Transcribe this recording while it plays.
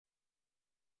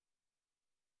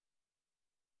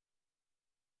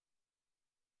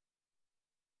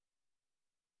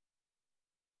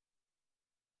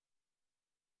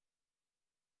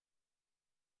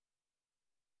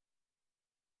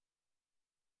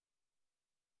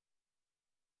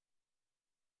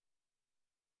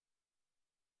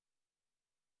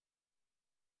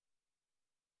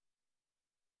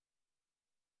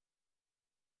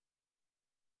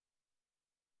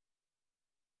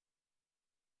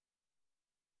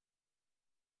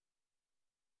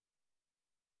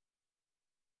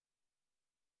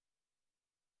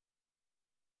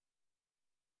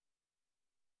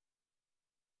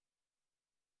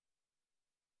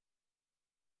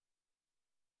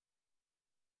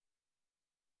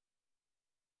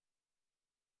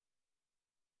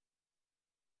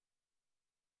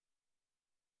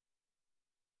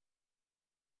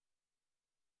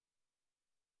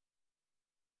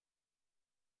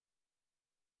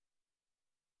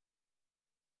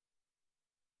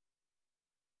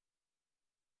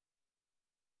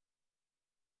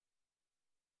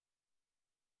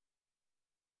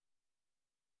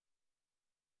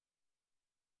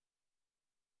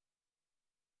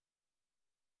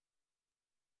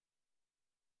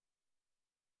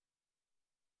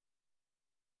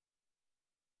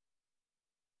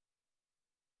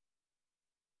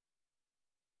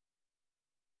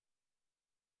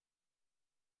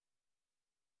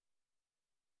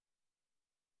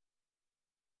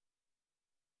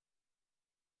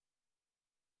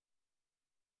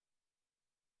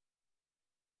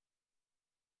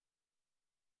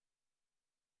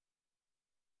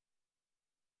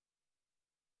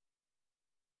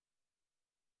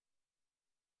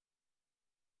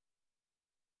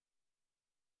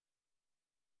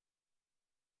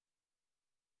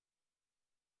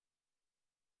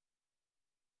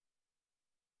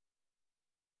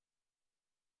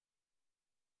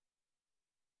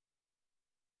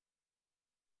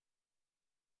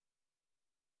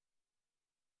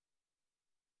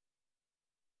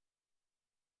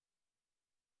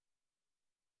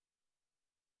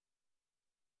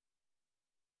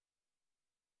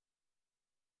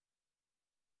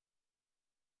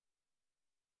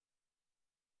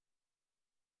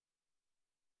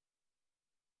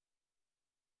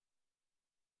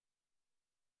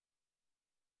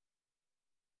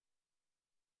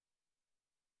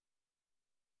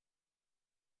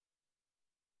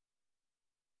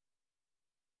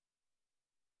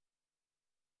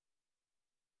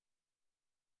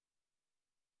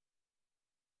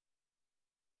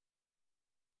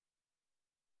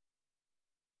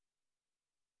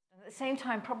the same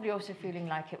time, probably also feeling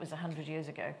like it was 100 years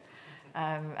ago,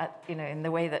 in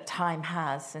the way that time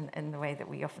has, and in the way that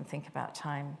we often think about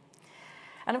time.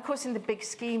 And of course, in the big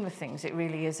scheme of things, it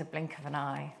really is a blink of an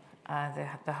eye,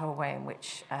 the whole way in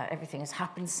which everything has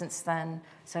happened since then.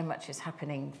 So much is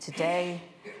happening today,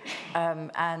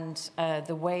 and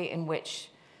the way in which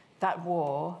that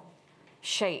war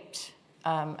shaped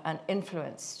and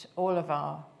influenced all of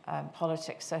our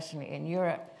politics, certainly in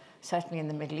Europe, certainly in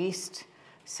the Middle East,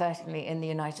 certainly in the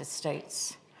United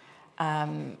States,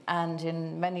 and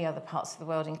in many other parts of the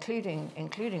world,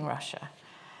 including Russia.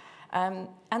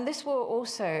 And this war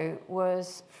also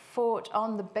was fought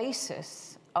on the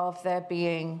basis of there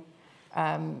being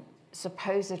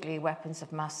supposedly weapons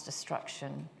of mass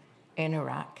destruction in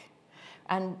Iraq.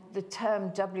 And the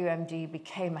term WMD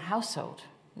became a household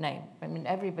name. I mean,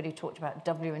 everybody talked about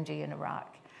WMD in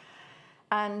Iraq.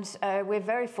 And we're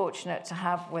very fortunate to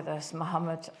have with us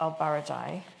Mohamed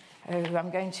ElBaradei, who I'm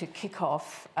going to kick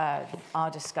off our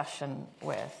discussion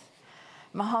with.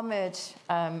 Mohamed,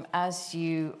 as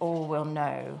you all will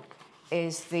know,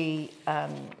 is the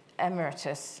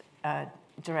Emeritus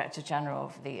Director General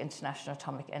of the International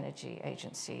Atomic Energy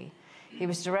Agency. He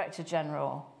was Director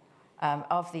General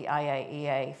of the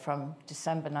IAEA from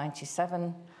December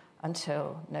 97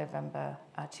 until November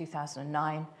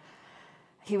 2009.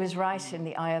 He was right in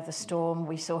the eye of the storm.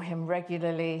 We saw him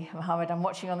regularly. Mohamed, I'm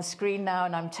watching on the screen now,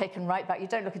 and I'm taken right back. You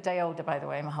don't look a day older, by the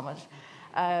way, Mohamed.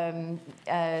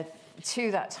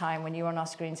 To that time when you were on our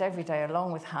screens every day,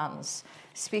 along with Hans,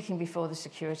 speaking before the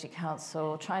Security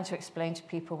Council, trying to explain to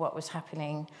people what was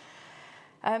happening.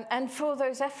 And for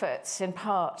those efforts, in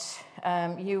part,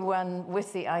 you won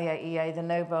with the IAEA the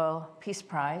Nobel Peace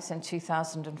Prize in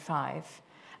 2005,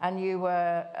 and you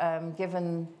were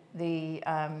given the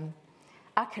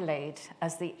accolade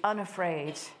as the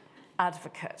unafraid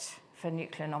advocate for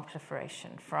nuclear non-proliferation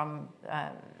from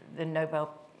the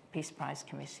Nobel Peace Prize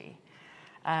Committee.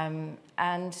 And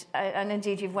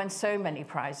indeed, you've won so many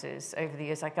prizes over the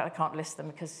years. I can't list them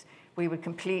because we would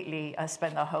completely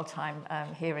spend our whole time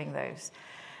hearing those.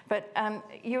 But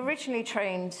you originally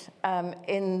trained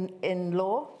in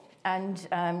law, and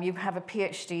you have a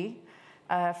PhD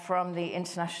from the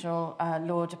International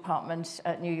Law Department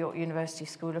at New York University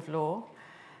School of Law.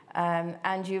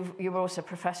 And you were also a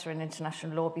professor in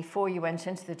international law before you went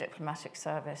into the diplomatic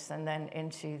service and then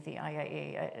into the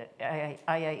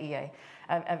IAEA,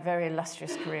 a very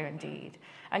illustrious career indeed.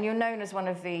 And you're known as one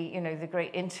of the, the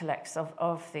great intellects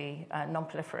of the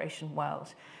non-proliferation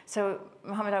world. So,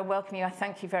 Mohamed, I welcome you. I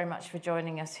thank you very much for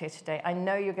joining us here today. I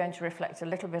know you're going to reflect a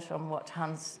little bit on what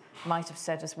Hans might have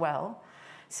said as well.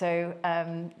 So,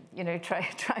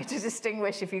 try to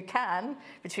distinguish, if you can,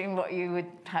 between what you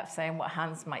would perhaps say and what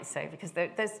Hans might say, because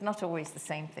there's not always the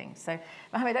same thing. So,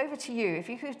 Mohamed, over to you. If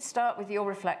you could start with your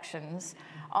reflections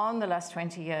on the last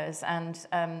 20 years and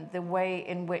the way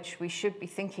in which we should be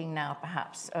thinking now,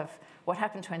 perhaps, of what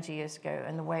happened 20 years ago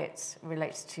and the way it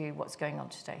relates to what's going on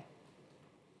today.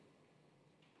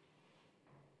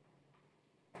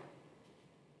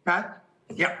 Pat?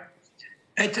 Yeah.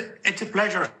 It's a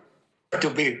pleasure to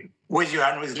be with you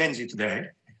and with Lindsay today.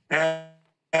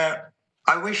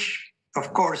 I wish,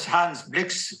 of course, Hans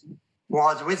Blix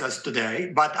was with us today,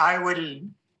 but I will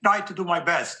try to do my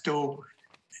best to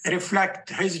reflect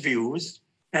his views.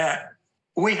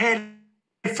 We hail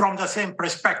from the same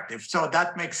perspective, so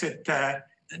that makes it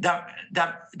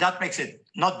that makes it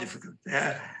not difficult.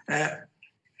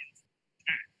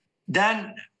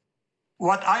 Then,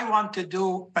 what I want to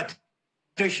do,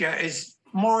 Patricia, is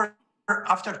more.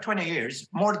 After 20 years,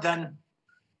 more than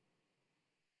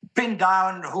pin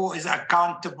down who is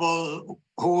accountable,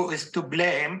 who is to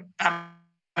blame, I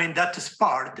mean, that is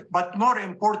part, but more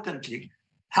importantly,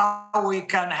 how we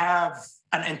can have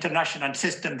an international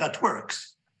system that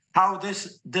works, how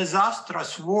this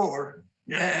disastrous war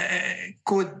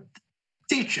could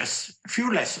teach us a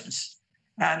few lessons.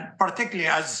 And particularly,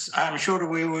 as I'm sure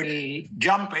we will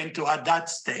jump into at that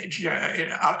stage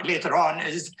later on,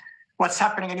 is what's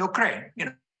happening in Ukraine,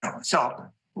 So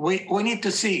we need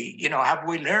to see, have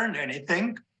we learned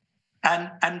anything?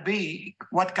 And B,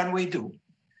 what can we do?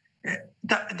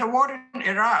 The war in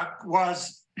Iraq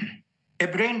was a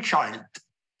brainchild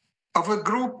of a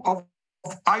group of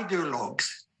ideologues.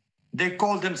 They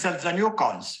called themselves the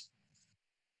neocons.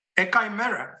 A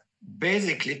chimera,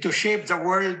 basically, to shape the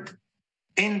world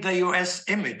in the US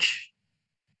image,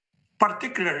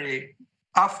 particularly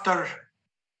after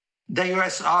the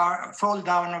USSR fall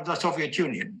down of the Soviet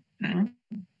Union.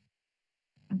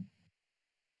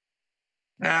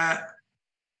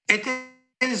 It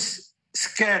is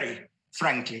scary,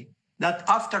 frankly, that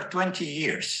after 20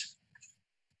 years,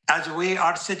 as we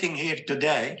are sitting here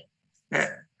today,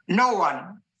 no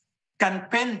one can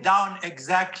pin down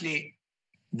exactly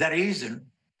the reason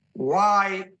why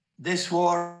this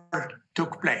war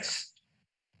took place.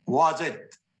 Was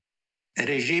it a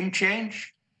regime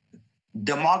change,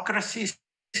 democracy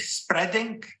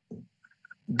spreading,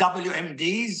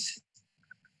 WMDs,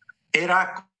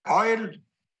 Iraq oil,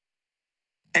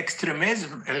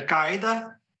 extremism,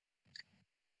 Al-Qaeda?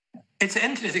 It's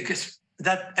interesting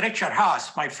that Richard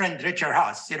Haas, my friend Richard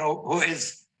Haas,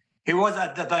 he was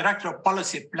at the director of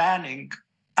policy planning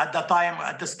at the time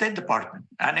at the State Department,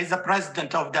 and he's the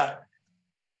president of the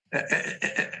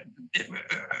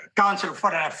Council of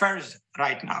Foreign Affairs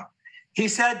right now. He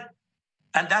said,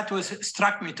 and that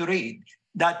struck me to read,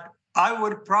 that I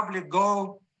would probably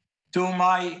go to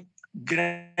my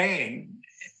grave,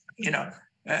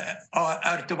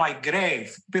 or to my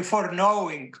grave before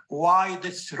knowing why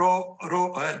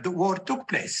the war took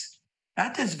place.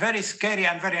 That is very scary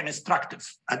and very instructive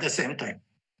at the same time.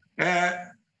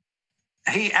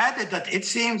 He added that it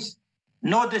seems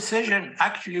no decision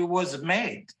actually was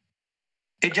made.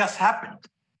 It just happened.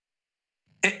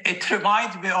 It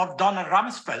reminds me of Donald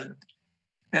Rumsfeld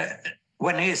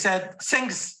when he said,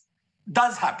 things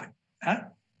does happen,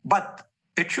 but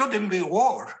it shouldn't be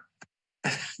war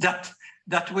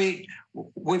that we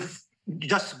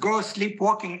just go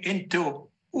sleepwalking into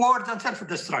wars and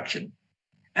self-destruction.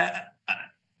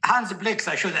 Hans Blix,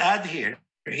 I should add here,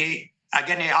 he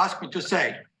asked me to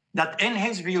say that in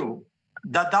his view,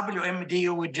 the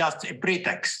WMD was just a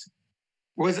pretext,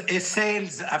 was a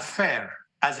sales affair,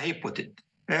 as he put it.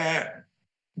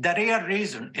 The real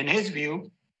reason, in his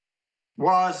view,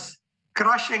 was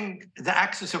crushing the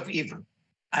axis of evil.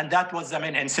 And that was the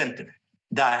main incentive,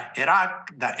 the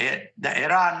Iraq, the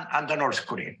Iran, and the North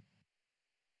Korea.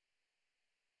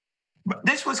 But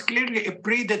this was clearly a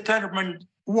predetermined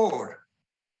war,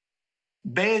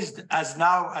 based as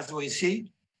we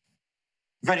see,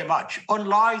 very much on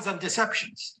lies and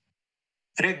deceptions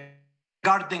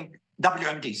regarding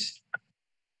WMDs.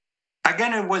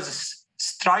 Again, it was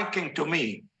striking to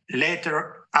me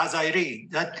later as I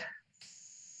read that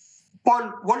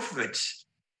Paul Wolfowitz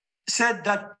said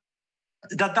that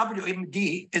the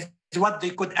WMD is what they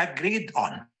could agree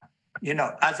on,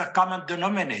 as a common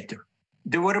denominator.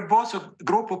 They were both a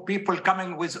group of people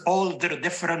coming with all their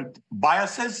different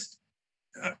biases,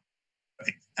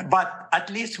 but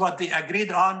at least what they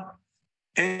agreed on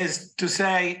is to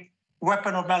say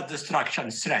weapon of mass destruction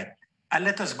threat, and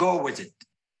let us go with it.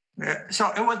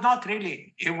 So it was not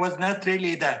really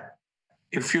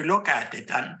if you look at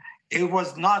it, and it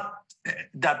was not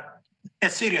a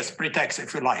serious pretext,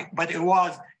 if you like, but it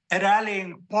was a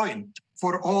rallying point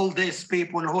for all these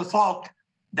people who thought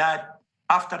that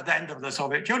after the end of the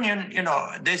Soviet Union,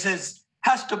 this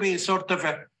has to be sort of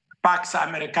a Pax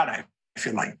Americana, if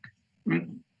you like.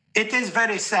 It is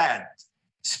very sad,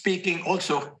 speaking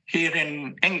also here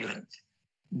in England,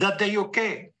 that the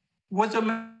UK was a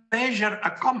major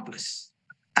accomplice,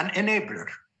 an enabler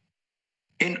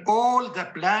in all the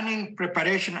planning,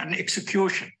 preparation, and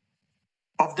execution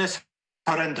of this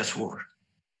horrendous war.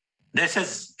 This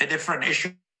is a different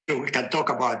issue we can talk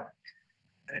about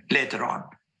later on.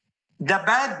 The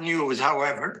bad news,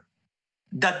 however,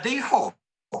 that they hoped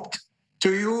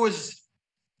to use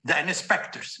the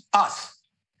inspectors, us,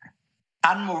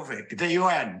 UNMOVIC, the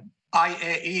UN,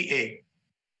 IAEA,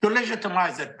 to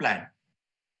legitimize that plan.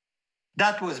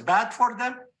 That was bad for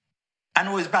them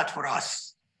and was bad for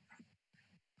us.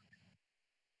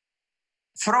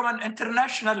 From an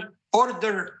international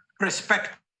order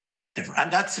perspective,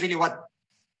 and that's really what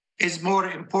is more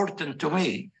important to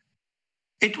me,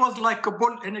 it was like a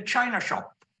bull in a china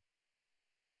shop.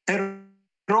 A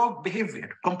rogue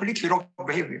behavior, completely rogue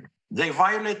behavior. They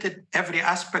violated every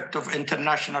aspect of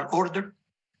international order.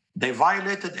 They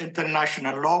violated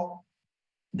international law.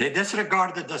 They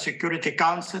disregarded the Security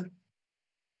Council.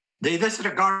 They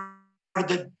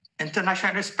disregarded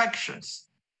international inspections.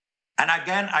 And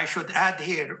again, I should add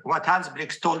here what Hans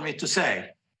Blix told me to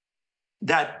say,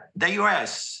 that the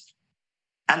US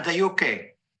and the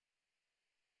UK,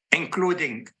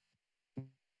 including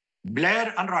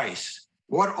Blair and Rice,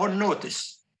 were on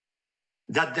notice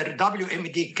that their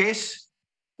WMD case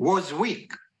was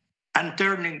weak and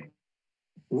turning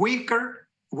weaker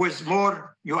with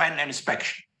more UN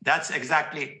inspection. That's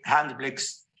exactly Hans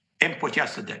Blix's input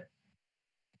yesterday.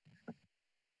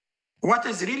 What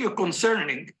is really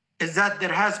concerning is that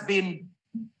there has been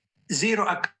zero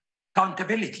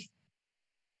accountability.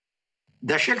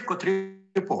 The Chilcot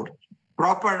report,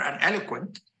 proper and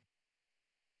eloquent,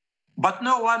 but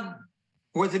no one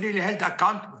was really held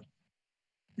accountable.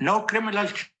 No criminal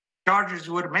charges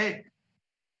were made.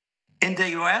 In the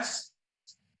US,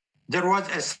 there was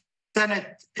a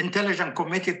Senate Intelligence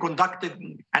Committee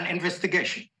conducting an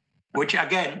investigation, which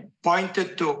again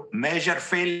pointed to major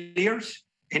failures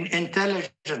in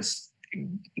intelligence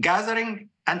gathering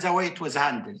and the way it was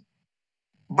handled.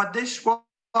 But this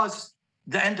was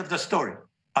the end of the story,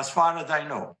 as far as I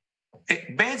know.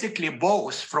 It basically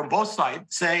both from both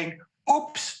sides saying,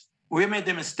 oops, we made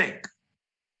a mistake.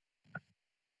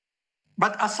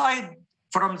 But aside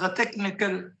from the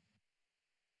technical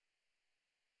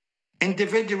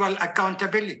individual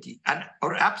accountability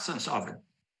or absence of it,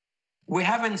 we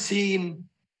haven't seen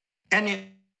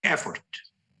any effort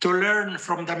to learn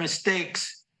from the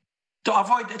mistakes to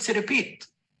avoid its repeat.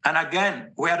 And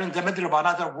again, we are in the middle of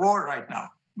another war right now,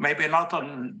 maybe not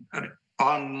on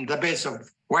the base of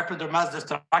weapons of mass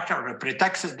destruction, the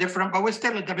pretext is different, but we're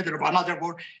still in the middle of another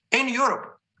war in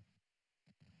Europe.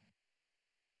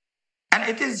 And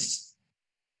it is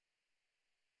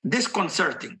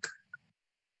disconcerting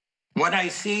when I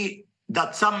see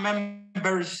that some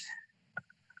members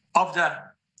of the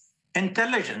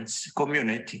intelligence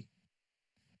community,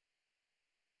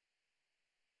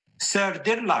 Sir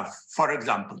Dirlove, for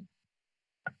example,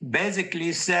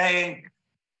 basically saying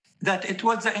that it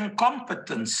was the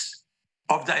incompetence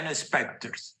of the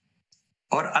inspectors.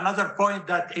 Or another point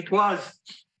that it was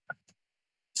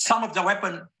some of the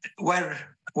weapons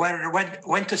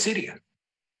went to Syria.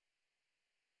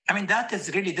 I mean, that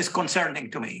is really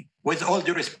disconcerting to me, with all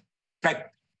due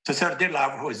respect to Sir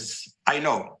Dirlove, who is, I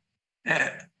know.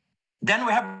 Then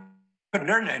we haven't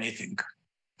learned anything.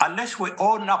 Unless we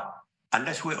own up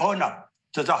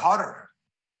to the horror,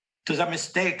 to the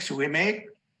mistakes we make,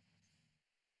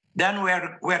 then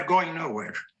we're going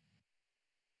nowhere.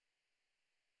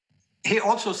 He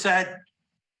also said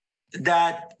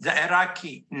that the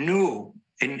Iraqi knew,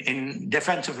 in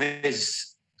defense of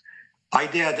his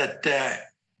idea that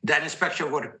the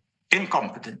inspection were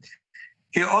incompetent,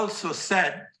 he also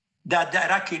said that the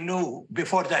Iraqi knew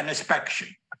before the inspection,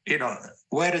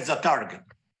 where is the target?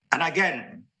 And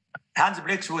again, Hans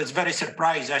Blix was very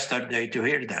surprised yesterday to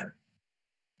hear that.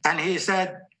 And he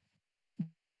said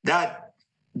that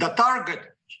the targets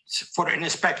for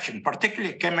inspection,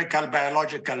 particularly chemical,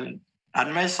 biological,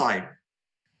 and missile,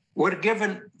 were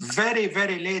given very,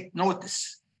 very late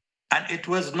notice. And it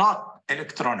was not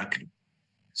electronically.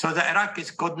 So the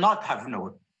Iraqis could not have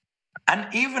known. And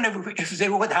even if they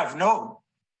would have known,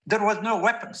 there was no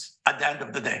weapons at the end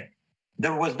of the day.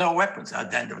 There was no weapons at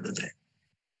the end of the day.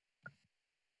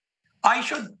 I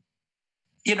should,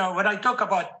 when I talk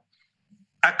about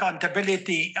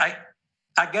accountability,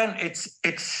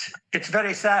 it's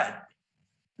very sad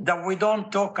that we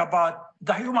don't talk about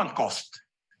the human cost.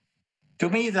 To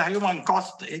me, the human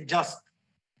cost, it does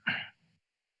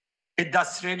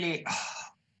really,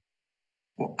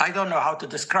 I don't know how to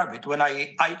describe it. When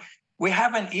we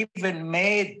haven't even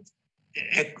made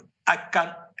an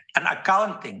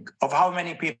accounting of how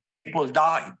many people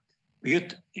died.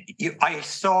 I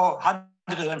saw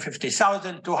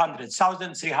 150,000,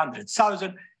 200,000,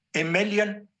 300,000, a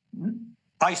million.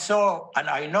 I saw, and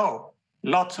I know,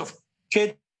 lots of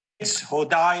kids who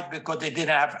died because they didn't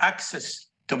have access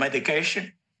to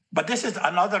medication. But this is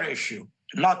another issue,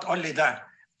 not only the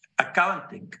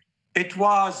accounting. It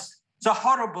was the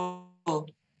horrible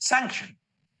sanction.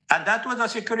 And that was the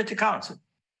Security Council.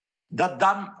 The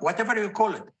dumb, whatever you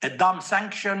call it, a dumb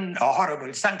sanction, a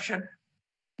horrible sanction,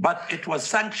 but it was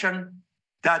sanction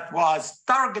that was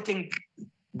targeting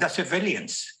the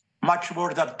civilians much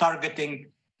more than targeting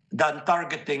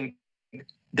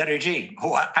the regime,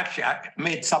 who actually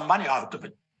made some money out of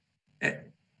it.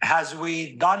 Has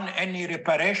we done any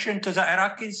reparation to the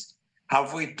Iraqis?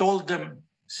 Have we told them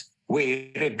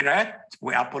we regret,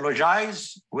 we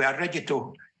apologize, we are ready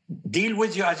to deal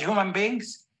with you as human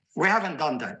beings? We haven't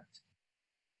done that.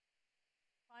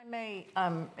 I may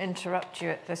interrupt you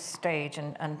at this stage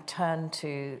and turn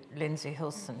to Lindsay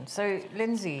Hilson. So,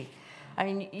 Lindsay, I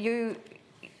mean, you're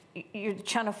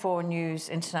Channel 4 News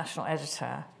international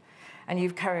editor, and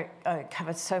you've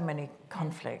covered so many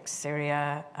conflicts,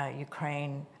 Syria,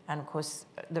 Ukraine, and of course,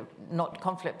 not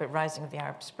conflict, but rising of the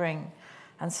Arab Spring,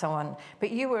 and so on.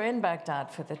 But you were in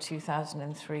Baghdad for the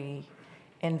 2003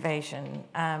 invasion,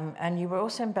 and you were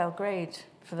also in Belgrade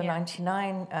for the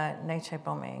 99 NATO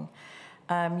bombing.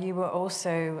 You were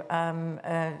also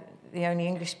the only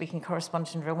English-speaking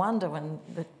correspondent in Rwanda when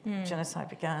the genocide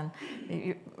began.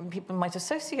 People might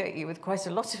associate you with quite a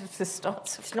lot of the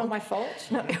starts. It's not my fault.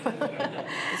 No. It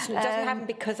doesn't happen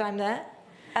because I'm there.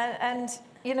 And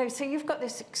so you've got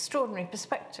this extraordinary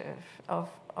perspective of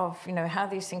how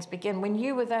these things begin. When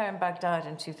you were there in Baghdad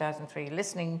in 2003,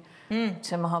 listening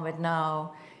to Mohammed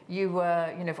now, you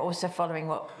were, also following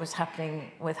what was happening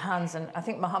with Hans. And I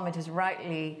think Mohamed has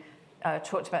rightly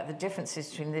talked about the differences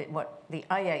between what the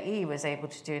IAEA was able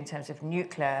to do in terms of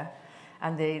nuclear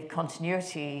and the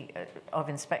continuity of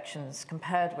inspections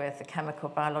compared with the chemical,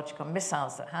 biological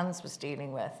missiles that Hans was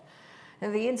dealing with.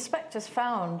 And the inspectors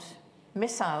found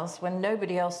missiles when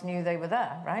nobody else knew they were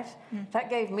there, right? That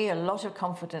gave me a lot of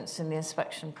confidence in the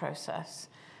inspection process.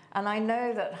 And I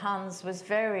know that Hans was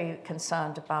very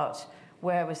concerned about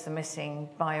where was the missing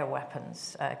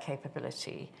bioweapons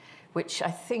capability, which I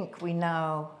think we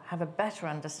now have a better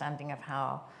understanding of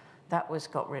how that was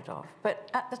got rid of. But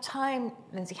at the time,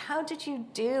 Lindsay, how did you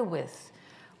deal with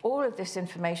all of this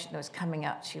information that was coming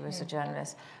at you as a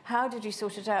journalist? How did you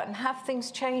sort it out? And have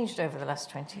things changed over the last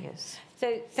 20 years?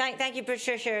 So thank you,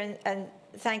 Patricia, and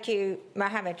thank you,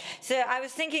 Mohamed. So I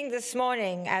was thinking this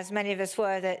morning, as many of us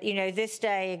were, that, this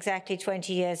day exactly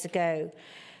 20 years ago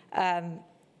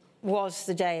was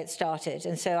the day it started.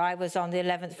 And so I was on the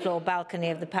 11th floor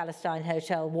balcony of the Palestine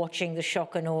Hotel watching the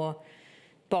shock and awe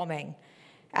bombing.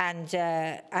 And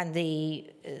the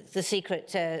secret,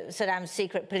 Saddam's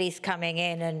secret police coming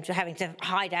in and having to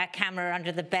hide our camera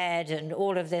under the bed and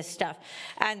all of this stuff.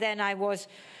 And then I was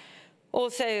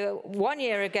also 1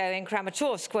 year ago in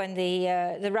Kramatorsk when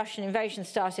the Russian invasion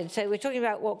started. So we're talking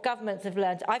about what governments have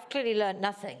learned. I've clearly learned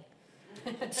nothing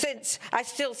since I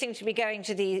still seem to be going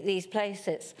to these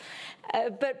places.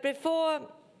 But before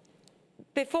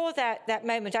that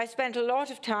moment, I spent a lot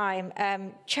of time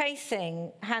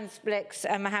chasing Hans Blix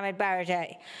and Mohamed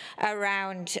ElBaradei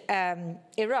around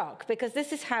Iraq, because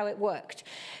this is how it worked.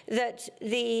 That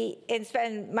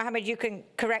and Mohamed, you can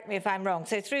correct me if I'm wrong.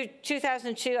 So through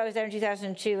 2002, I was there in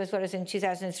 2002 as well as in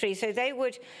 2003. So they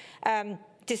would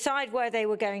decide where they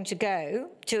were going to go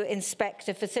to inspect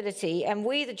a facility, and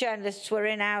we, the journalists, were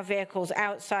in our vehicles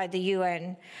outside the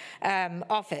UN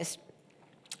office.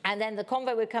 And then the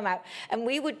convoy would come out, and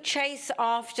we would chase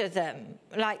after them,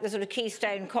 like the sort of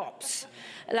Keystone Cops,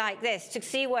 like this, to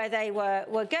see where they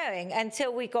were going,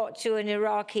 until we got to an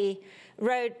Iraqi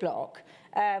roadblock,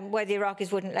 where the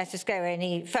Iraqis wouldn't let us go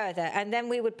any further. And then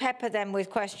we would pepper them with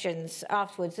questions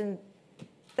afterwards, and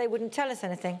they wouldn't tell us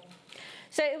anything.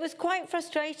 So it was quite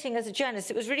frustrating as a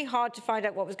journalist. It was really hard to find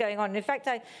out what was going on. And in fact,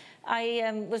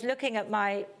 I was looking at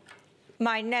my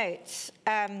notes,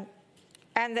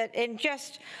 and that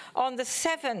just on the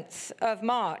 7th of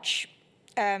March,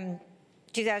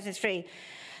 2003,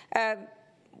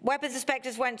 weapons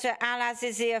inspectors went to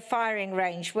Al-Azizia firing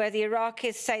range, where the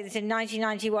Iraqis say that in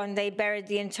 1991 they buried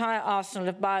the entire arsenal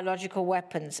of biological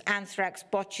weapons, anthrax,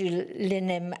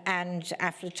 botulinum, and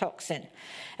aflatoxin.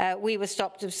 We were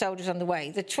stopped of soldiers on the way.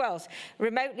 The 12th,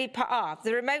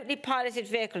 the remotely piloted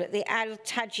vehicle at the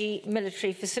Al-Taji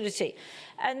military facility.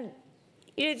 And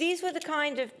these were the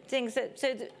kind of things that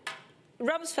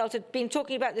Rumsfeld had been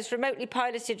talking about, this remotely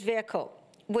piloted vehicle,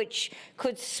 which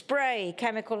could spray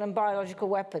chemical and biological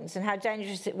weapons, and how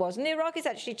dangerous it was. And the Iraqis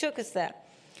actually took us there.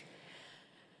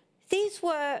 They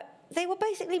were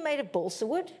basically made of balsa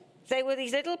wood. They were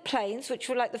these little planes, which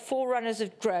were like the forerunners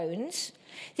of drones.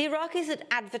 The Iraqis had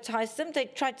advertised them. They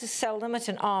tried to sell them at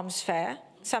an arms fair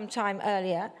sometime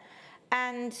earlier.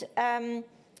 And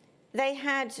they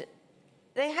had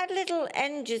little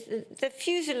engines, the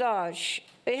fuselage.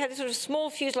 They had a sort of small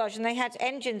fuselage, and they had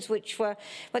engines which were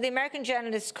what the American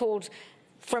journalists called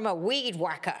from a weed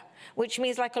whacker, which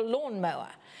means like a lawnmower.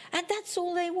 And that's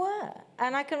all they were.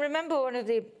 And I can remember one of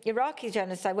the Iraqi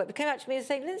journalists I worked with came up to me and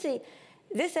said, Lindsay,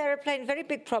 this aeroplane, very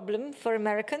big problem for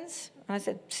Americans. And I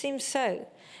said, seems so.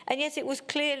 And yes, it was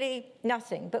clearly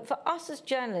nothing. But for us as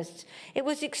journalists, it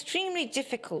was extremely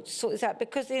difficult to sort this out,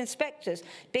 because the inspectors,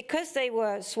 because they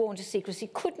were sworn to secrecy,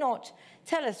 could not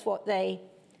tell us what they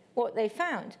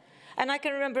found. And I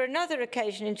can remember another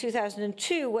occasion in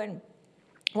 2002 when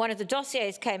one of the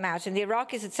dossiers came out, and the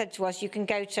Iraqis had said to us, you can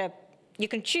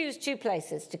choose 2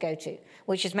 places to go to,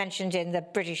 which is mentioned in the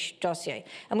British dossier.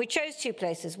 And we chose 2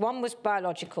 places. One was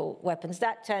biological weapons.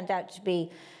 That turned out to be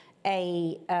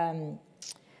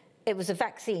it was a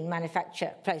vaccine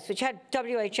manufacture place, which had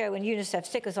WHO and UNICEF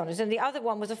stickers on it. And the other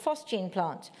one was a phosgene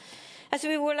plant. And so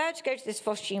we were allowed to go to this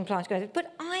phosgene plant.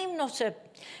 But I'm not a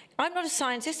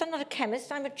scientist, I'm not a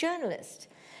chemist, I'm a journalist.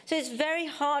 So it's very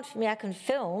hard for me. I can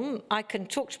film, I can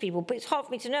talk to people, but it's hard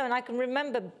for me to know. And I can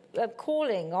remember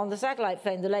calling on the satellite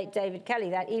phone the late David Kelly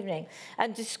that evening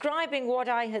and describing what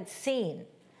I had seen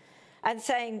and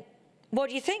saying, what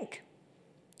do you think?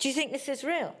 Do you think this is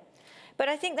real? But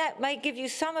I think that may give you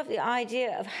some of the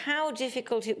idea of how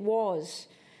difficult it was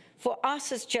for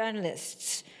us as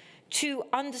journalists to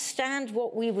understand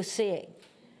what we were seeing.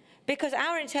 because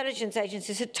our intelligence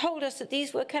agencies had told us that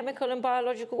these were chemical and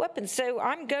biological weapons. So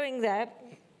I'm going there,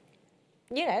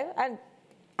 you know, and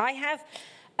I have,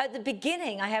 at the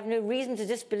beginning, I have no reason to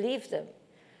disbelieve them.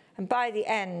 And by the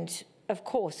end, of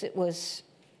course, it was,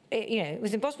 you know, it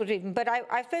was impossible to even. But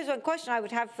I suppose one question I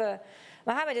would have for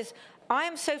Mohamed is, I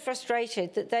am so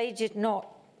frustrated that they did not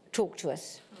talk to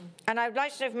us. And I would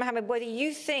like to know from Mohamed whether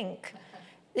you think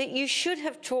that you should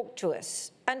have talked to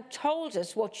us and told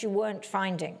us what you weren't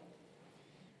finding.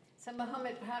 So,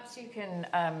 Mohamed, perhaps you can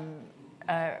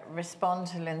respond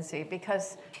to Lindsay,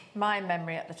 because my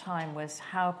memory at the time was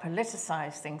how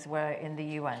politicized things were in the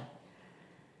UN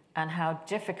and how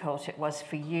difficult it was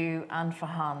for you and for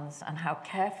Hans and how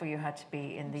careful you had to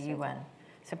be in the UN.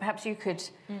 So perhaps you could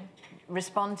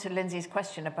respond to Lindsay's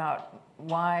question about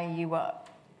why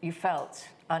you felt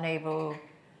unable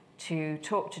to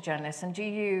talk to journalists, and do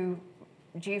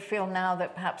you feel now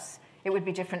that perhaps it would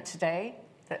be different today,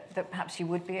 that perhaps you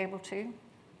would be able to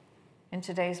in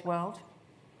today's world?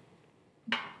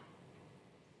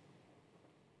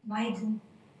 Why didn't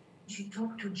you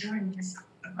talk to journalists?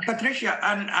 Patricia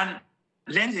and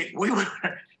Lindsay,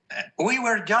 we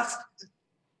were just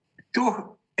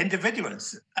two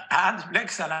individuals, Hans,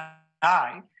 Blix, and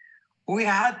I. We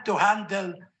had to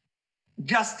handle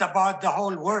just about the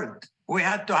whole world. We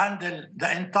had to handle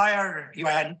the entire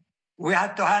UN. We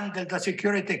had to handle the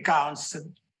Security Council.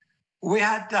 We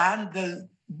had to handle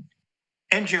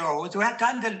NGOs. We had to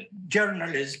handle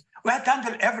journalists. We had to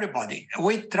handle everybody.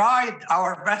 We tried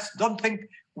our best. Don't think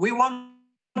we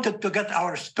wanted to get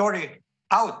our story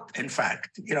out, in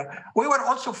fact. You know, we were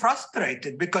also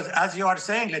frustrated because, as you are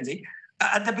saying, Lindsay,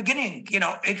 at the beginning, you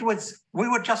know, we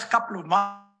were just a couple of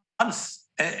months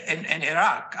in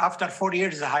Iraq after 4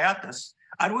 years of hiatus.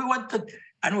 And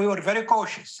we were very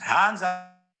cautious. Hans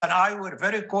and I were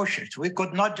very cautious. We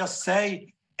could not just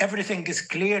say everything is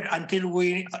clear until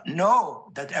we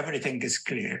know that everything is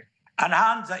clear. And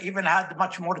Hans even had a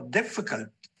much more difficult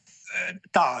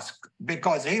task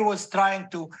because he was trying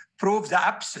to prove the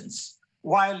absence,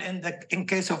 while in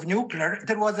case of nuclear,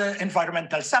 there was an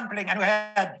environmental sampling and we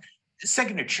had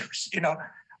signatures, you know.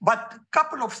 But a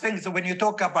couple of things when you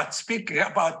talk about speaking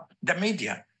about the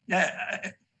media,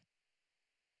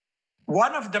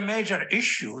 one of the major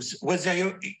issues was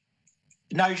the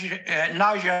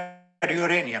Niger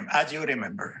uranium, as you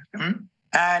remember.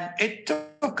 And it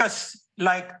took us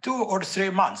like 2 or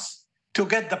 3 months to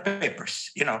get the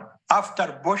papers, you know,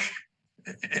 after Bush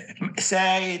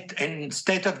said in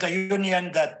State of the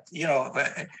Union that, you know,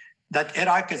 that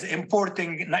Iraq is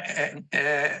importing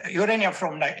uranium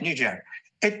from Niger.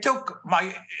 It took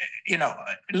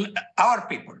our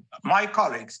people, my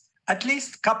colleagues, at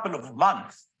least a couple of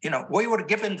months. You know, we were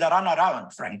given the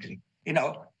runaround, frankly. You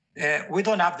know, we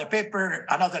don't have the paper,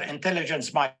 another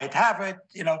intelligence might have it,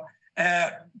 you know,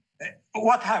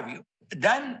 what have you.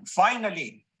 Then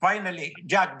finally,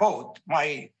 Jack Boat,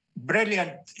 my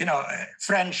brilliant, you know,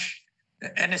 French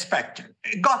inspector,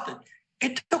 got it.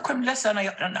 It took him less than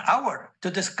an hour to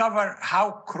discover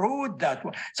how crude that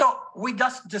was. So we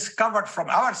just discovered from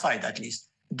our side, at least,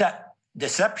 that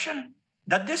deception,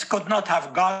 that this could not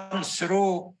have gone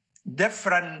through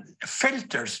different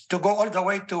filters to go all the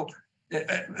way to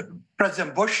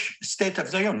President Bush State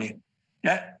of the Union.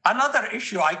 Another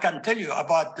issue I can tell you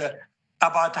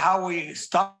about how we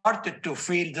started to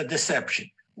feel the deception.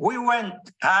 We went,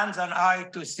 Hans and I,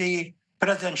 to see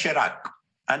President Chirac,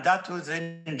 and that was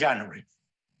in January,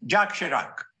 Jacques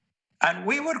Chirac. And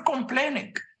we were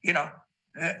complaining, you know,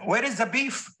 where is the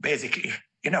beef, basically?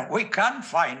 You know, we can't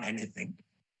find anything.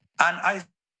 And I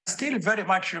still very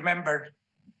much remember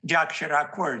Jacques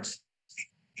Chirac's words.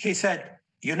 He said,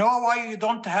 you know why you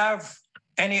don't have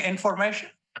any information?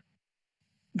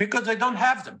 Because they don't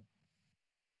have them.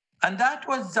 And that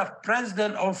was the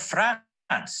president of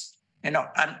France, you know,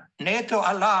 a NATO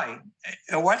ally,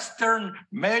 a Western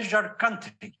major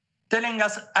country, telling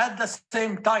us at the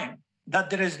same time that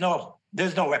there's no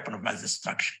weapon of mass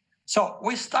destruction. So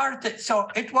we started, so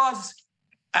it was,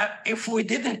 if we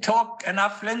didn't talk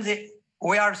enough, Lindsay,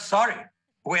 we are sorry.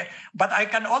 But I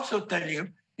can also tell you,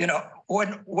 you know,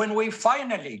 when we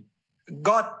finally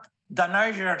got the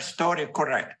Niger story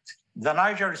correct,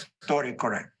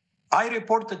 I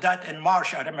reported that in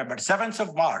March, I remember, 7th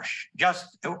of March,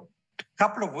 just a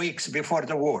couple of weeks before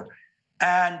the war.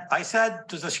 And I said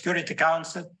to the Security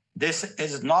Council, this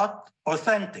is not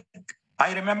authentic.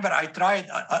 I remember I tried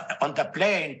on the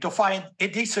plane to find a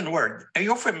decent word, a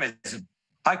euphemism.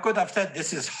 I could have said,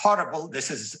 this is horrible,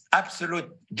 this is absolute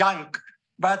junk.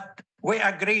 But we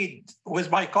agreed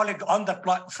with my colleague on the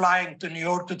flying to New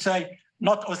York to say,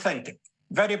 not authentic.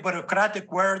 Very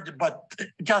bureaucratic word, but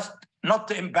just not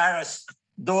to embarrass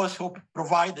those who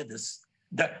provided us.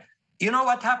 You know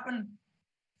what happened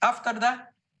after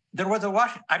that? There was a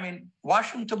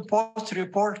Washington Post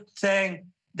report saying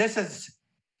this is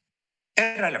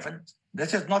irrelevant.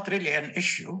 This is not really an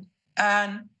issue.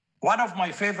 And one of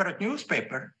my favorite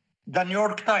newspapers, the New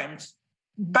York Times,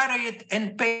 buried it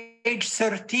in page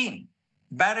 13,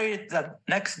 buried the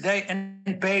next day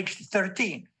in page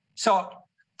 13. So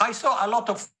I saw a lot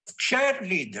of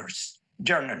cheerleaders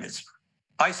journalism.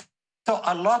 I saw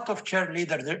a lot of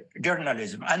cheerleader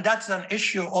journalism. And that's an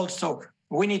issue also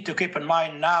we need to keep in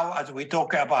mind now as we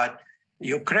talk about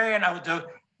Ukraine.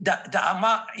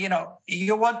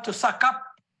 You want to suck up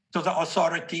to the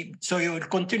authority, so you will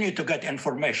continue to get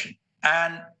information.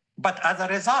 But as a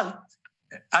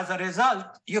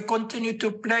result, you continue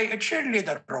to play a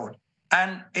cheerleader role,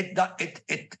 and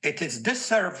it is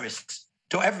disservice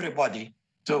to everybody,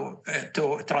 to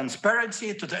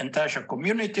transparency, to the international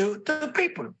community, to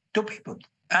people.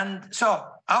 And so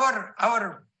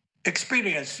our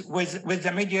experience with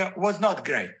the media was not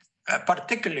great,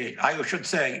 particularly, I should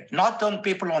say, not on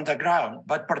people on the ground,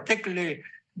 but particularly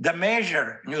the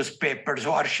major newspapers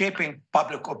who are shaping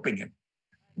public opinion.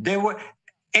 They were,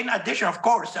 in addition, of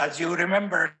course, as you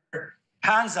remember,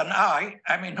 Hans and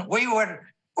we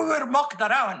were mocked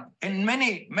around in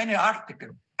many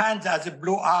articles. Hans has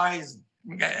blue eyes,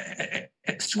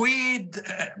 Swede,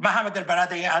 Mohamed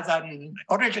ElBaradei as an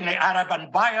originally Arab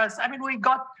and biased.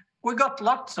 We got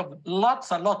lots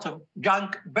of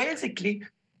junk, basically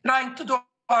trying to do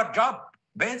our job,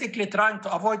 basically trying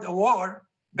to avoid a war,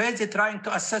 basically trying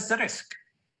to assess the risk.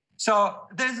 So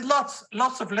there's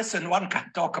lots of lessons one can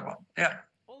talk about. Yeah.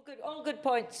 All good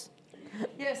points.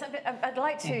 Yes, I'd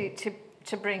like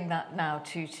to bring that now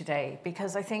to today,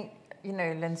 because I think,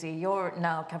 Lindsay, you're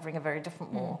now covering a very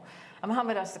different war.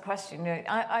 Mohamed asked the question.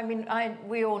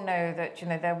 We all know that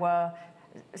there were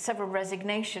several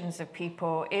resignations of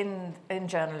people in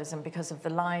journalism because of the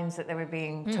lines that they were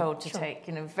being told to take.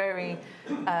 Very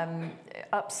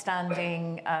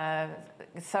upstanding,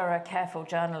 thorough, careful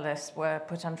journalists were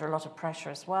put under a lot of pressure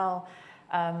as well.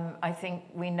 I think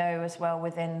we know as well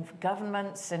within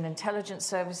governments and intelligence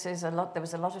services, there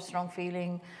was a lot of strong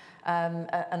feeling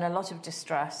and a lot of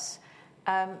distress.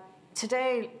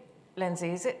 Today,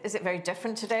 Lindsay, is it very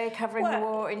different today, covering the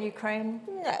war in Ukraine?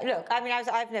 No, look,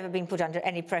 I've never been put under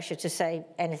any pressure to say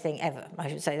anything ever. I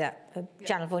should say that.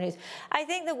 Channel 4 News. I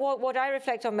think that what I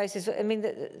reflect on most is,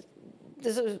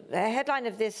 the sort of headline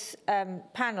of this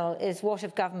panel is what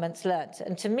have governments learnt?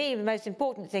 And to me, the most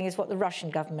important thing is what the Russian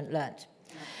government learnt.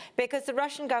 Because the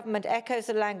Russian government echoes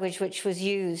the language which was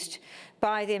used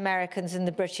by the Americans and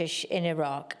the British in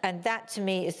Iraq. And that, to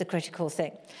me, is the critical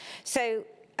thing. So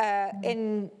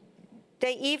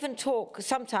they even talk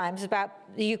sometimes about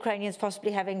the Ukrainians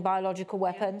possibly having biological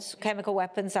weapons, chemical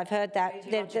weapons. I've heard that.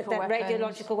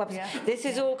 Radiological weapons. Yeah. This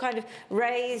is all kind of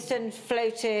raised and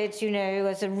floated,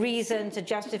 as a reason to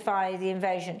justify the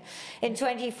invasion. In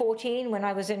 2014, when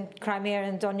I was in Crimea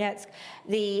and Donetsk,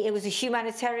 it was a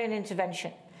humanitarian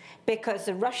intervention, because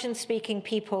the Russian-speaking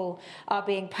people are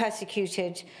being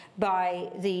persecuted by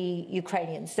the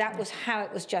Ukrainians. That was how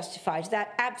it was justified.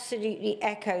 That absolutely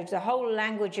echoed the whole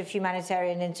language of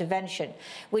humanitarian intervention,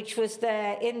 which was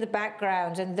there in the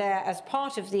background and there as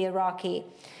part of the Iraqi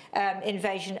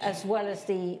invasion, as well as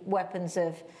the weapons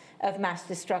of mass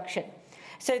destruction.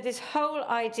 So this whole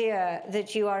idea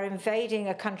that you are invading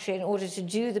a country in order to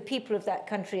do the people of that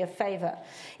country a favor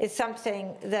is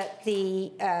something that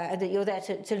that you're there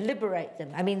to liberate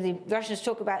them. The Russians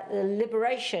talk about the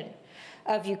liberation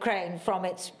of Ukraine from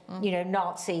its,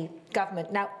 Nazi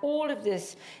government. Now, all of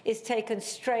this is taken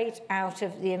straight out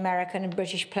of the American and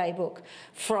British playbook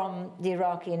from the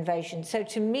Iraqi invasion. So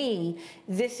to me,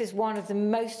 this is one of the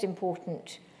most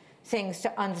important things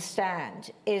to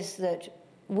understand, is that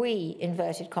we,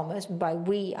 inverted commas, and by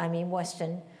we I mean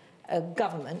Western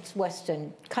governments,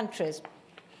 Western countries,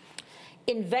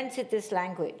 invented this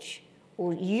language,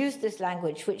 or used this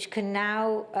language, which can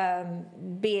now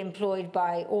be employed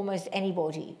by almost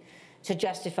anybody to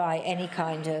justify any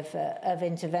kind of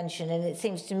intervention. And it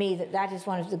seems to me that is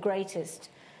one of the greatest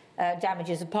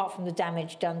damages, apart from the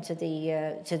damage done to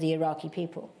the Iraqi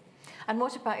people. And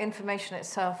what about information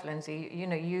itself, Lindsay?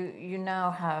 You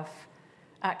now have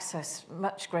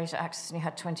much greater access than you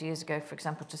had 20 years ago, for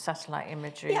example, to satellite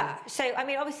imagery. Yeah, so,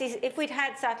 obviously, if we'd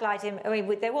had satellite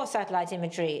there was satellite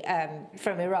imagery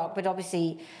from Iraq, but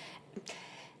obviously,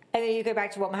 you go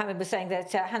back to what Mohamed was saying,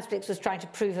 that Hans Blix was trying to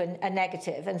prove a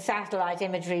negative, and satellite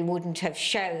imagery wouldn't have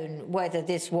shown whether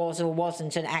this was or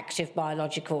wasn't an active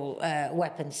biological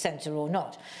weapons centre or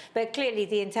not. But clearly,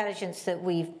 the intelligence that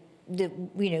we've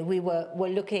we were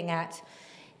looking at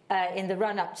in the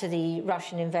run-up to the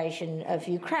Russian invasion of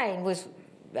Ukraine was,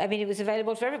 I mean, it was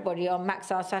available to everybody on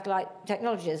Maxar satellite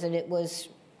technologies, and it was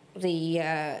the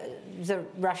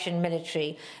Russian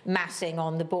military massing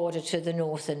on the border to the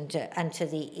north and to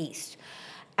the east.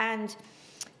 And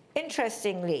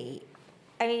interestingly,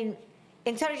 I mean,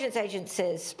 intelligence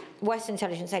agencies, Western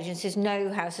intelligence agencies,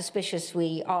 know how suspicious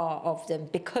we are of them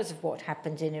because of what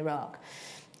happened in Iraq.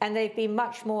 And they've been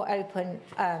much more open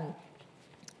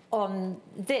on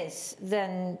this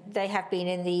than they have been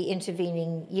in the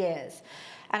intervening years.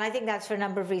 And I think that's for a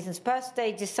number of reasons. First,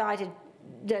 they decided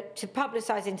that to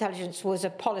publicize intelligence was a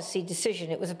policy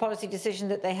decision. It was a policy decision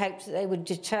that they hoped that they would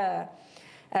deter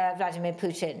Vladimir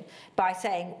Putin by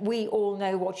saying, we all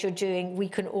know what you're doing, we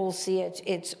can all see it,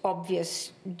 it's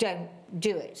obvious, don't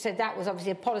do it. So that was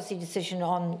obviously a policy decision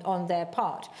on their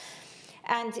part.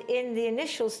 And in the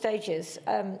initial stages,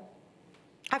 I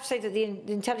have to say that the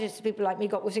intelligence that people like me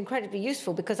got was incredibly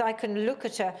useful, because I can look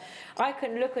at a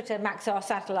Maxar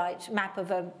satellite map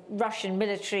of a Russian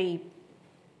military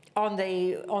on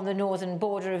the northern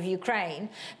border of Ukraine,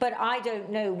 but I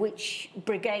don't know which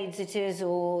brigades it is,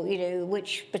 or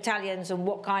which battalions and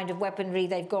what kind of weaponry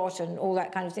they've got and all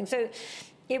that kind of thing. So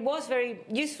it was very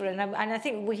useful, and I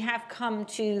think we have come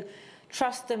to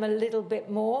trust them a little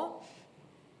bit more.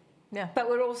 Yeah. But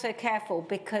we're also careful,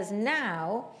 because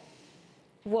now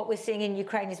what we're seeing in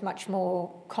Ukraine is much more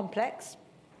complex,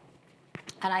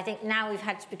 and I think now we've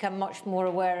had to become much more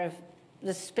aware of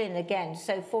the spin again.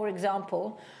 So, for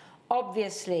example,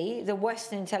 obviously, the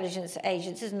Western intelligence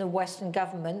agencies and the Western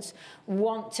governments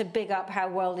want to big up how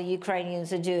well the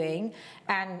Ukrainians are doing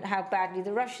and how badly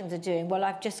the Russians are doing. Well,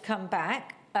 I've just come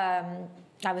back.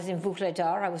 I was in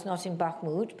Vuhledar. I was not in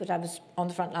Bakhmut, but I was on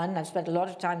the front line, and I've spent a lot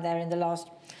of time there in the last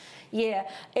year.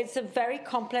 It's a very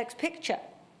complex picture.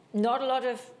 Not a lot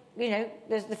of,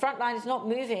 the front line is not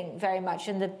moving very much,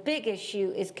 and the big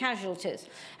issue is casualties.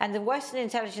 And the Western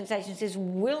intelligence agencies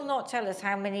will not tell us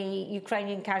how many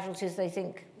Ukrainian casualties they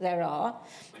think there are,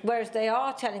 whereas they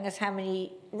are telling us how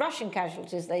many Russian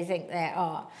casualties they think there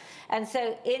are. And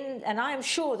so, and I'm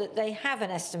sure that they have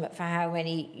an estimate for how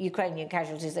many Ukrainian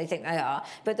casualties they think they are,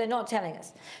 but they're not telling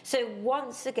us. So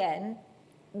once again,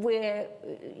 I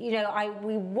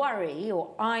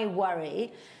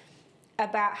worry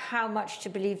about how much to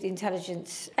believe the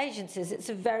intelligence agencies. It's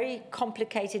a very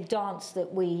complicated dance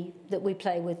that we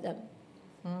play with them.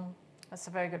 That's a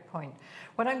very good point.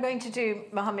 What I'm going to do,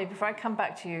 Mohamed, before I come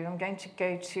back to you, I'm going to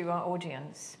go to our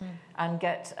audience and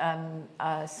get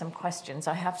some questions.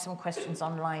 I have some questions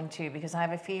online too, because I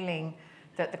have a feeling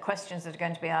that the questions that are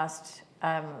going to be asked,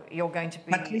 you're going to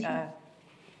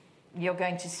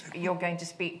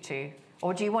speak to.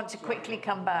 Or do you want to quickly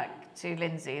come back to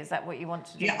Lindsay? Is that what you want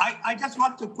to do? Yeah, I just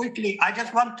want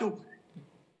to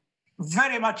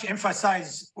very much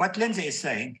emphasize what Lindsay is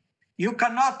saying. You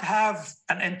cannot have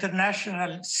an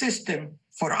international system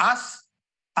for us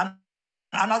and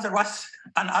another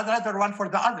one for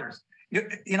the others.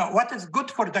 What is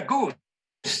good for the goose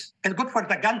is good for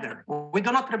the gander. We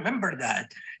do not remember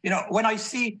that. When I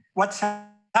see what's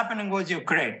happening with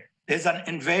Ukraine, there's an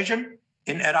invasion.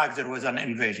 In Iraq, there was an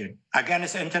invasion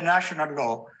against international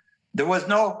law. There was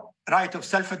no right of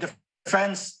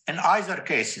self-defense in either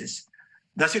cases.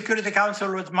 The Security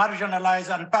Council was marginalized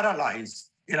and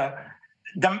paralyzed. The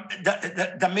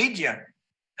media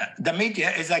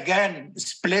is again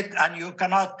split, and you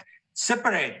cannot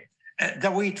separate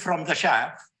the wheat from the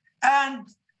chaff. And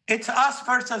it's us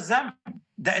versus them.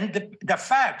 The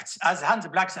facts, as Hans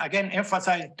Blix again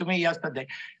emphasized to me yesterday,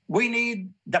 we need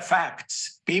the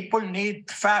facts. People need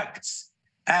facts.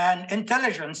 And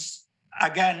intelligence,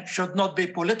 again, should not be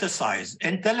politicized.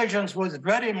 Intelligence was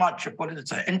very much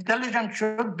politicized. Intelligence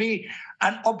should be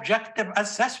an objective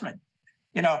assessment,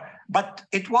 but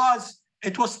it was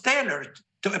tailored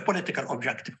to a political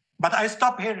objective. But I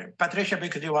stop here, Patricia,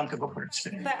 because you want to go first.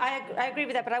 But I agree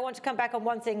with that, but I want to come back on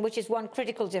one thing, which is one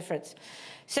critical difference.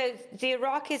 So the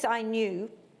Iraqis I knew,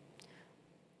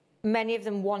 many of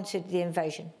them wanted the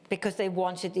invasion because they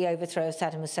wanted the overthrow of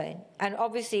Saddam Hussein. And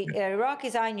obviously,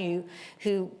 Iraqis I knew,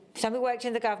 some who worked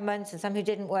in the government and some who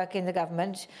didn't work in the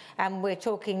government, and we're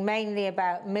talking mainly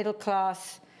about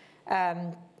middle-class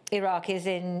Iraqis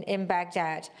in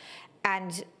Baghdad.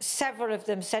 And several of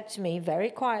them said to me very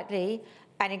quietly,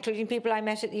 and including people I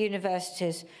met at the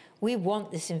universities, we want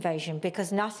this invasion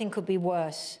because nothing could be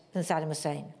worse than Saddam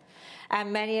Hussein.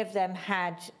 And many of them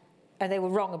had, and they were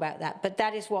wrong about that, but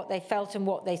that is what they felt and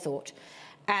what they thought.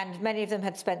 And many of them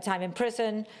had spent time in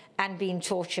prison and been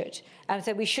tortured. And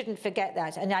so we shouldn't forget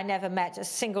that. And I never met a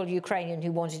single Ukrainian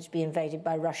who wanted to be invaded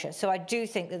by Russia. So I do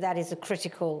think that that is a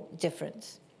critical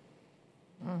difference.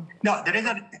 No,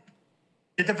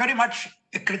 it's a very much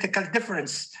a critical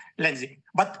difference, Lindsay.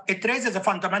 But it raises a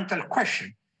fundamental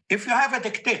question. If you have a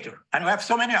dictator, and we have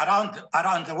so many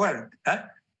around the world,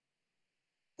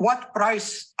 what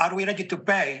price are we ready to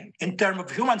pay in terms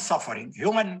of human suffering,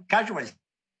 human casualties,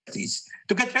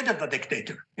 to get rid of the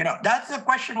dictator? You know, that's the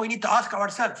question we need to ask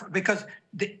ourselves, because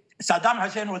Saddam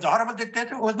Hussein was a horrible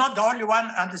dictator, was not the only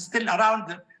one, and still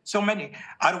around so many.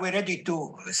 Are we ready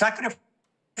to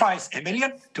sacrifice 1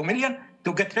 million, 2 million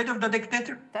to get rid of the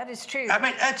dictator? That is true. I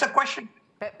mean, it's a question.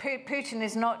 But Putin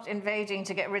is not invading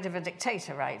to get rid of a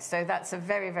dictator, right? So that's a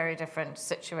very, very different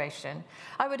situation.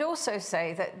 I would also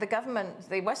say that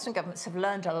the Western governments have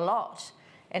learned a lot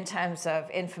in terms of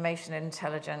information and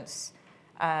intelligence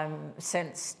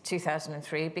since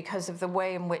 2003 because of the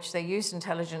way in which they used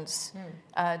intelligence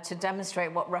to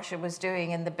demonstrate what Russia was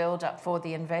doing in the build-up for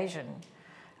the invasion.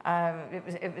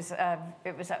 It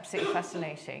was absolutely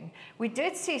fascinating. We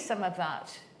did see some of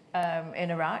that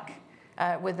in Iraq.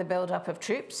 With the build-up of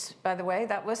troops, by the way,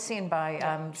 that was seen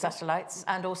by satellites,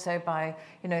 and also by,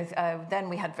 then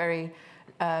we had very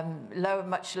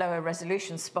much lower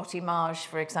resolution, spot image,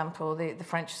 for example, the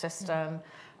French system,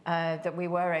 that we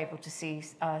were able to see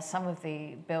some of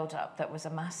the build-up that was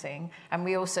amassing. And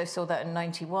we also saw that in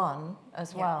 '91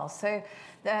 as well. So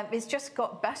it's just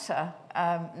got better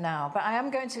now. But I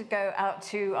am going to go out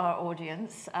to our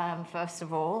audience, first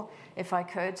of all, if I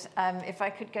could. If I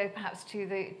could go perhaps to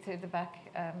the back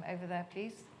over there,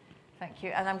 please. Thank you.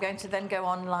 And I'm going to then go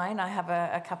online. I have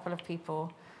a couple of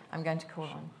people I'm going to call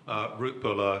on. Root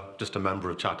Buller, just a member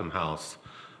of Chatham House.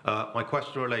 My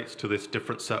question relates to this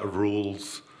different set of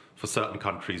rules for certain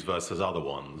countries versus other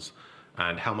ones,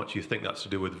 and how much you think that's to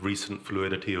do with recent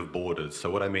fluidity of borders.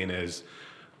 So what I mean is,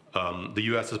 the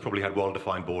US has probably had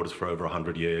well-defined borders for over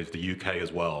 100 years, the UK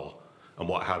as well, and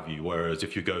what have you, whereas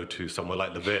if you go to somewhere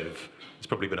like Lviv, it's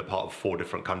probably been a part of 4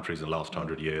 different countries in the last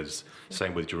 100 years,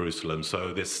 same with Jerusalem.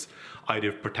 So this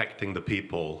idea of protecting the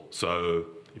people, so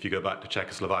if you go back to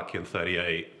Czechoslovakia in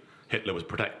 '38, Hitler was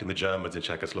protecting the Germans in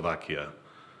Czechoslovakia.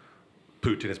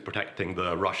 Putin is protecting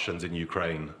the Russians in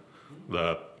Ukraine,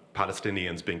 the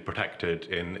Palestinians being protected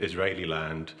in Israeli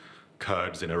land,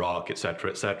 Kurds in Iraq, etc.,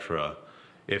 etc.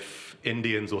 If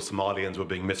Indians or Somalians were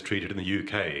being mistreated in the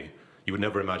UK, you would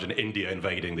never imagine India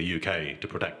invading the UK to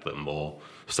protect them, or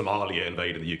Somalia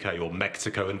invading the UK, or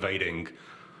Mexico invading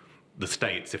the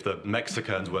States. If the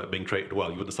Mexicans weren't being treated well,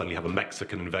 you wouldn't suddenly have a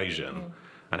Mexican invasion.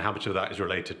 And how much of that is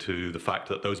related to the fact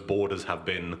that those borders have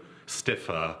been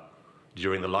stiffer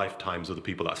during the lifetimes of the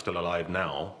people that are still alive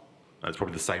now? And it's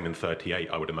probably the same in '38,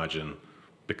 I would imagine,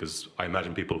 because I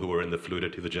imagine people who were in the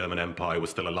fluidity of the German Empire were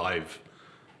still alive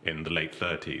in the late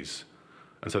 30s.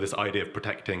 And so this idea of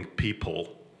protecting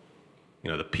people,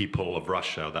 the people of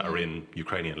Russia that are in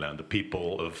Ukrainian land, the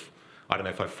people of, I don't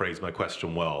know if I phrased my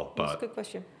question well, but... That's a good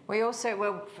question. We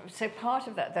also, so part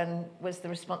of that then was the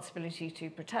responsibility to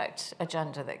protect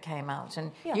agenda that came out.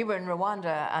 And you were in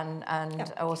Rwanda and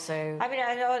also... I mean,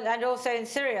 and also in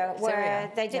Syria,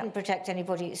 where they didn't protect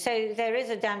anybody. So there is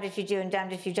a damned if you do and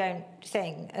damned if you don't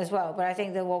thing as well. But I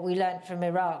think that what we learned from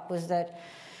Iraq was that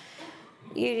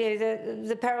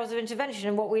the perils of intervention,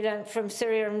 and what we learned from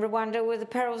Syria and Rwanda were the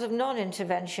perils of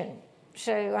non-intervention.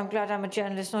 So I'm glad I'm a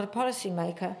journalist, not a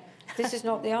policymaker. This is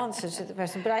not the answer to the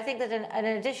question. But I think that in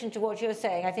addition to what you're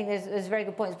saying, I think there's very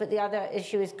good points, but the other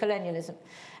issue is colonialism.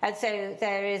 And so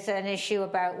there is an issue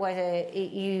about whether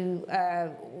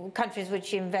countries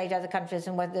which invade other countries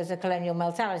and whether there's a colonial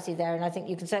mentality there. And I think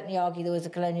you can certainly argue there was a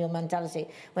colonial mentality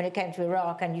when it came to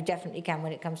Iraq, and you definitely can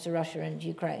when it comes to Russia and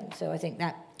Ukraine. So I think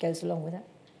that goes along with it.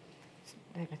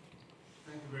 David.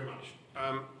 Thank you very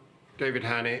much. David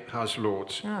Hannay, House of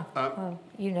Lords.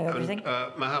 You know everything.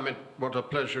 And, Mohamed, what a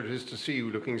pleasure it is to see you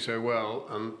looking so well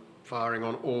and firing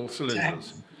on all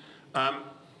cylinders.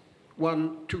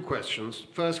 Two questions.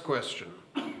 First question,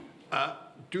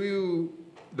 do you,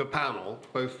 the panel,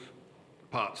 both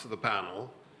parts of the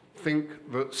panel,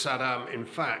 think that Saddam in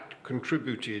fact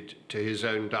contributed to his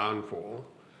own downfall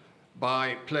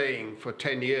by playing for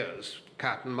 10 years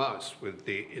cat and mouse with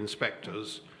the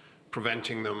inspectors,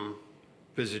 preventing them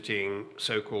visiting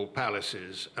so-called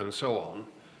palaces and so on,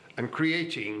 and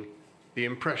creating the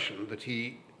impression that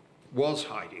he was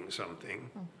hiding something,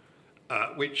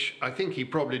 which I think he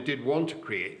probably did want to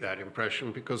create that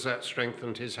impression because that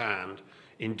strengthened his hand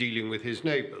in dealing with his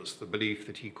neighbors, the belief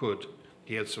that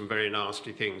he had some very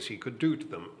nasty things he could do to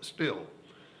them still.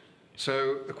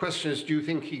 So the question is, do you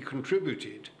think he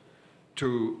contributed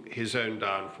to his own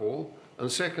downfall?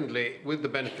 And secondly, with the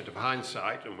benefit of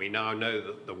hindsight, and we now know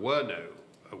that there were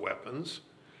no weapons,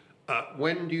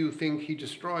 when do you think he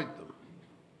destroyed them?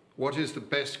 What is the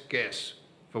best guess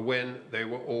for when they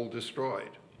were all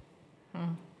destroyed?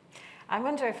 I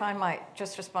wonder if I might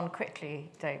just respond quickly,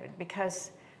 David,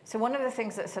 because so one of the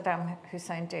things that Saddam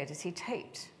Hussein did is he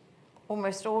taped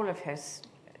almost all of his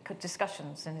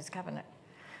discussions in his cabinet.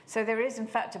 So there is, in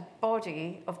fact, a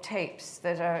body of tapes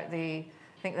that are I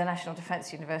think the National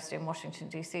Defense University in Washington,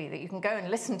 D.C., that you can go and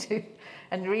listen to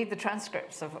and read the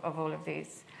transcripts of all of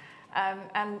these.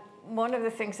 And one of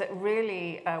the things that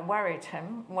really worried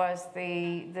him was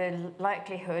the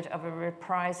likelihood of a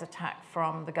reprise attack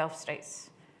from the Gulf states,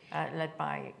 led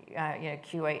by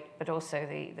Kuwait, but also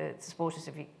the supporters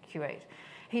of Kuwait.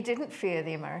 He didn't fear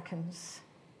the Americans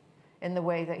in the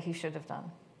way that he should have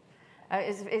done.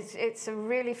 It's a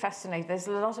really fascinating. There's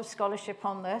a lot of scholarship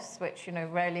on this, which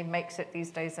rarely makes it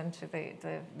these days into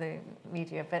the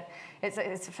media. But it's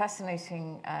a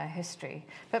fascinating history.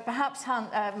 But perhaps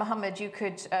Mohamed, you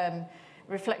could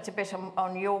reflect a bit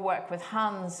on your work with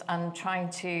Hans and trying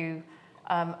to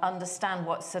understand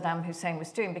what Saddam Hussein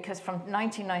was doing, because from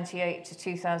 1998 to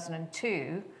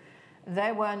 2002.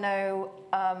 There were no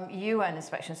UN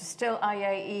inspections, still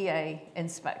IAEA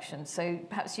inspections. So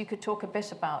perhaps you could talk a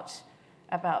bit about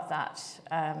that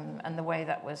and the way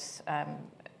that was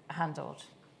handled.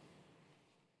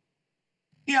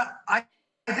 Yeah, I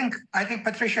think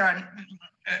Patricia,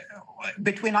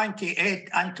 between 1998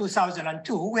 and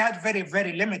 2002, we had very,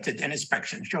 very limited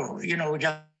inspection. So,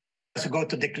 just go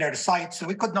to declare sites, so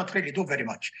we could not really do very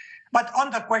much. But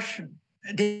on the question,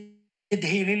 did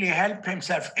he really help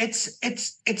himself? It's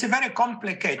a very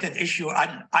complicated issue,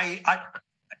 and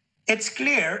it's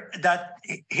clear that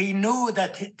he knew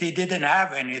that he didn't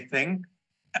have anything,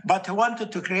 but he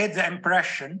wanted to create the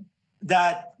impression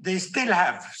that they still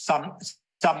have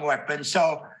some weapons.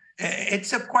 So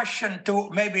it's a question to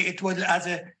maybe it was as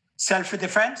a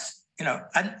self-defense,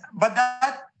 but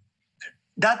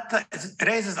that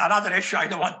raises another issue I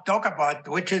don't want to talk about,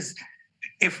 which is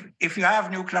if you have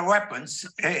nuclear weapons,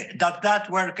 does that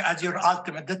work as your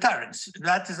ultimate deterrence?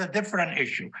 That is a different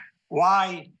issue.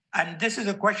 Why? And this is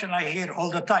a question I hear all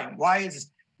the time. Why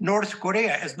is North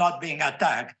Korea is not being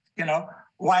attacked,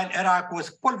 while Iraq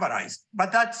was pulverized?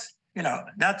 But that's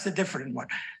a different one.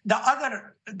 The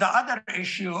other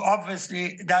issue,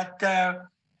 obviously, that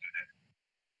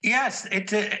yes,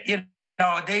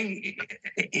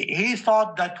 he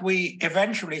thought that we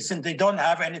eventually, since they don't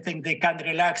have anything, they can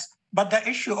relax. But the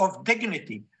issue of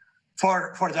dignity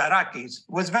for the Iraqis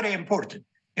was very important.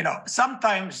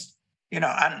 Sometimes,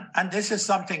 and this is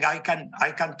something I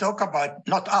can talk about,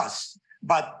 not us,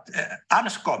 but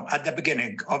ANSCOM at the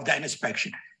beginning of the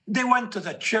inspection. They went to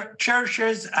the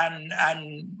churches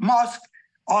and mosques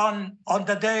on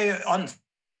the day, on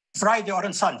Friday or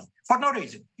on Sunday, for no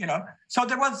reason, So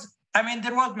there was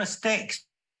mistakes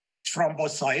from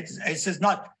both sides. This is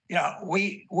not,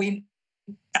 we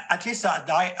at least,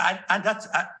 and that's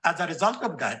as a result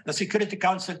of that, the Security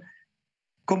Council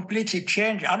completely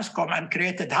changed ANSCOM and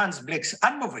created Hans Blix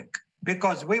UNMOVIC,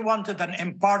 because we wanted an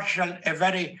impartial, a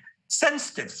very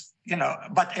sensitive,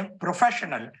 but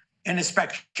professional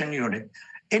inspection unit.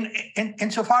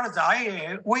 Insofar as the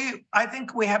IAEA, I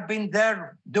think we have been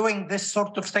there doing this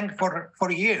sort of thing for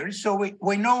years. So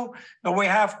we know that we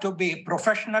have to be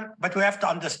professional, but we have to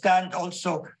understand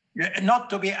also not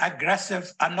to be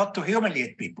aggressive and not to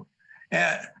humiliate people.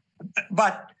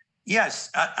 But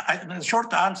yes, the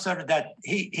short answer that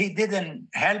he didn't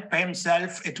help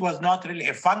himself. It was not really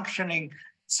a functioning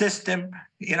system.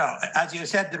 As you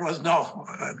said, there was no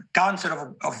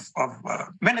council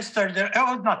of ministers. There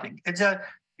was nothing.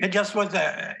 It just was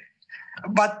a.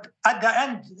 But at the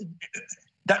end,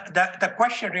 the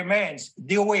question remains: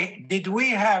 did we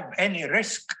have any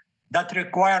risk that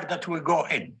required that we go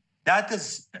in? That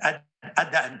is at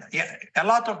the end. Yeah, a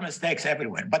lot of mistakes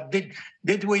everywhere. But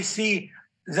did we see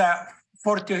the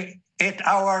 48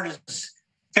 hours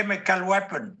chemical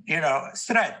weapon,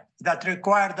 threat that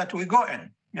required that we go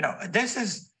in? This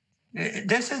is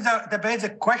the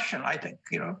basic question, I think.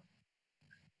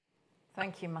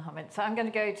 Thank you, Mohamed. So I'm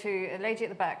going to go to a lady at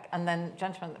the back, and then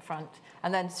gentleman at the front,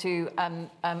 and then to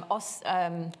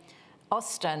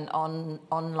Austin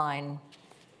online,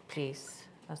 please,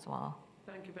 as well.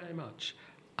 Thank you very much.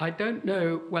 I don't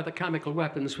know whether chemical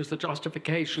weapons was the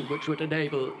justification which would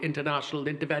enable international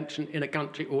intervention in a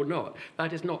country or not.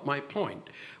 That is not my point.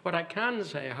 What I can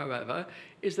say, however,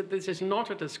 is that this is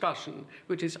not a discussion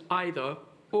which is either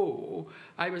or.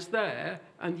 I was there,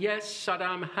 and yes,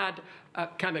 Saddam had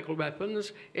chemical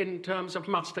weapons in terms of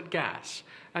mustard gas,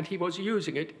 and he was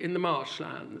using it in the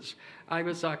marshlands. I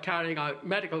was carrying out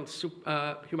medical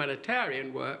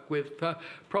humanitarian work with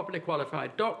properly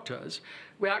qualified doctors.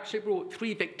 We actually brought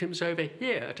 3 victims over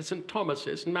here to St.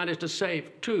 Thomas's and managed to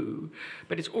save 2,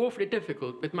 but it's awfully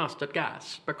difficult with mustard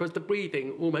gas because the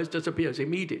breathing almost disappears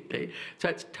immediately, so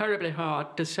it's terribly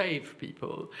hard to save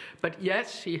people. But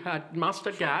yes, he had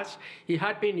mustard gas. He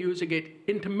had been using it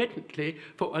intermittently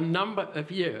for a number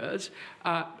of years.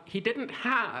 He didn't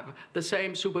have the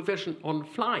same supervision on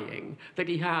flying that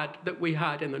we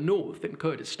had in the north in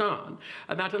Kurdistan,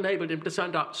 and that enabled him to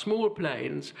send up small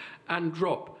planes and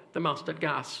drop the mustard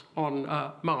gas on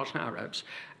marsh Arabs.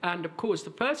 And of course,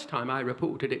 the first time I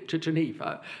reported it to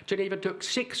Geneva, Geneva took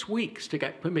 6 weeks to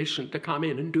get permission to come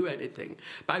in and do anything,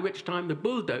 by which time the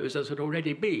bulldozers had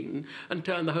already been and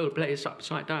turned the whole place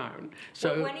upside down.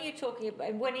 So well, when are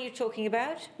you talking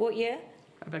about? What year?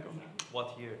 I beg your pardon?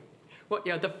 What year? Well,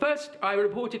 yeah, the first, I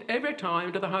reported every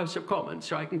time to the House of Commons,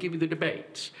 so I can give you the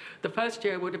debates. The first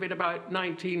year would have been about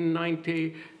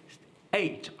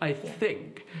 1998, I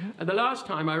think. And the last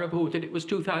time I reported it was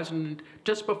 2000,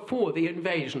 just before the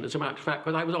invasion, as a matter of fact,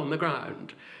 because I was on the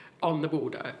ground, on the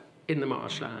border, in the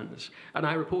marshlands. And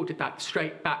I reported that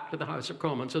straight back to the House of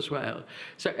Commons as well.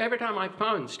 So every time I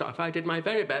found stuff, I did my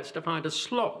very best to find a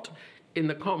slot in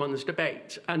the Commons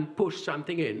debate and push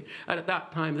something in. And at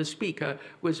that time, the Speaker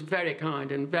was very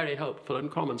kind and very helpful, and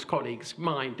Commons colleagues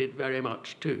minded very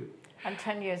much too. And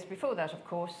 10 years before that, of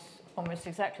course, almost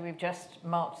exactly, we've just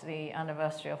marked the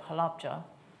anniversary of Halabja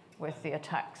with the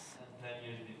attacks. And 10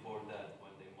 years before that,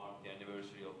 when they marked the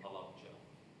anniversary of Halabja.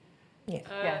 Yeah.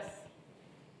 Yes.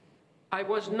 I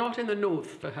was not in the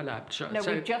north for Halabja. No,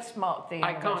 so we've just marked the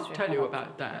I anniversary can't tell of you Halabja.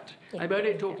 about that. Yeah. I'm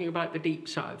only talking about the deep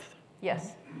south.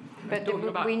 Yes, but Talking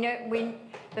about-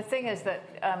 the thing is that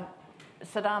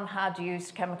Saddam had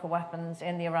used chemical weapons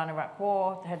in the Iran-Iraq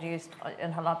war, had used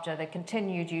in Halabja, they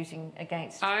continued using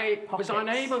against I pockets. was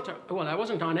unable to, well, I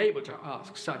wasn't unable to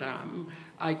ask Saddam.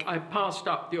 I passed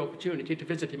up the opportunity to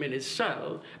visit him in his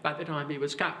cell by the time he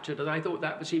was captured, and I thought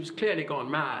he was clearly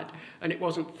gone mad, and it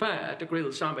wasn't fair to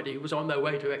grill somebody who was on their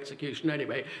way to execution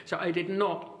anyway. So I did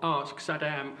not ask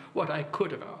Saddam what I could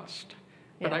have asked.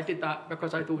 But Yes. I did that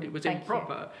because I thought it was Thank you.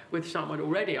 improper with someone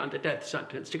already under death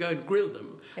sentence to go and grill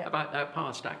them Yeah. about their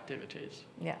past activities.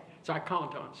 Yeah. So I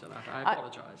can't answer that. I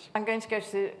apologise. I'm going to go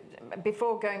to,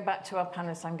 before going back to our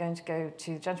panellists, I'm going to go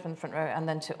to the gentleman in the front row and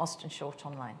then to Austin Short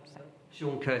online. So.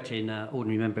 Sean Curtin,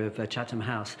 ordinary member of Chatham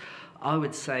House. I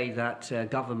would say that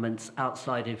governments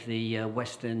outside of the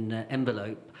Western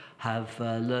envelope have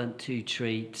learnt to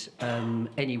treat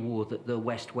any war that the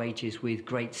West wages with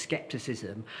great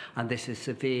scepticism, and this has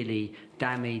severely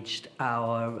damaged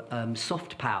our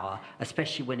soft power,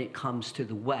 especially when it comes to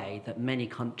the way that many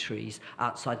countries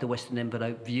outside the Western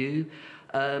envelope view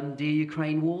the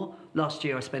Ukraine war. Last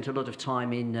year I spent a lot of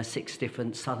time in 6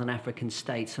 different southern African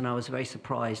states, and I was very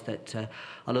surprised that a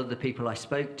lot of the people I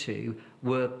spoke to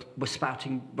were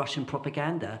spouting Russian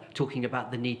propaganda, talking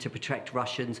about the need to protect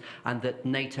Russians and that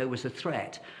NATO was a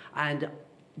threat. And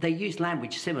they used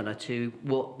language similar to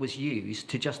what was used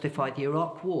to justify the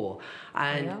Iraq war.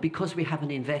 And because we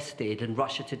haven't invested, and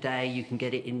Russia today, you can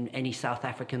get it in any South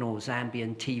African or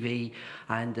Zambian TV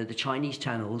and the Chinese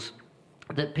channels,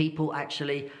 that people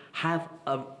actually have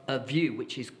a view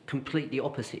which is completely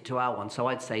opposite to our one. So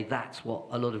I'd say that's what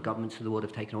a lot of governments of the world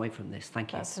have taken away from this.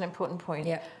 Thank you. That's an important point.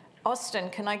 Yeah. Austin,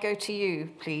 can I go to you,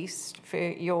 please, for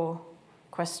your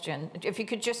question? If you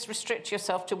could just restrict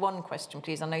yourself to one question,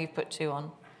 please. I know you've put 2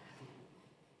 on.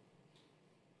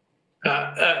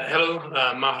 Hello,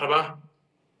 Marhaba.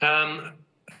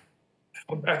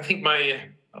 I think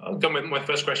I'll go with my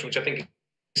first question, which I think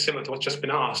is similar to what's just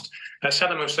been asked.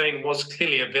 Saddam Hussein was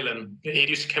clearly a villain. He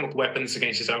used chemical weapons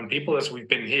against his own people, as we've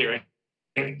been hearing.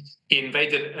 He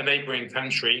invaded a neighboring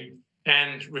country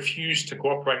and refused to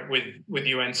cooperate with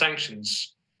UN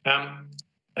sanctions,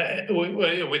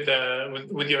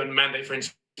 with your mandate for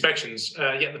inspections.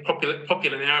 Yet the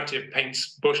popular narrative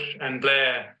paints Bush and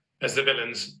Blair as the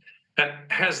villains. And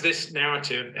has this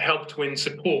narrative helped win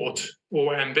support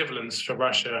or ambivalence for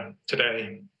Russia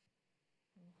today?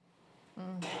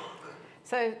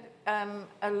 So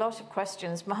a lot of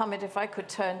questions. Mohamed, if I could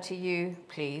turn to you,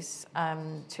 please.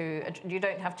 You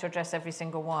don't have to address every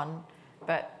single one,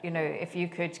 but if you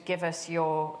could give us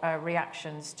your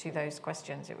reactions to those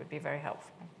questions, it would be very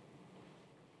helpful.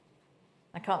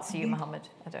 I can't see you, Mohamed.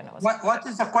 I don't know what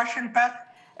is the question, Pat?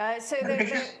 So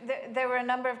there were a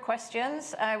number of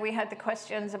questions. We had the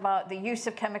questions about the use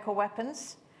of chemical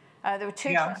weapons. There were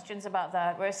 2 questions about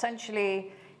that, where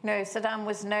essentially, Saddam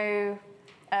was no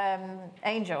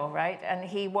angel, right? And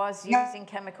he was using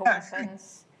chemical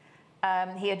weapons.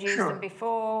 He had used them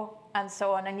before, and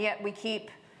so on. And yet we keep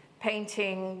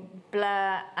painting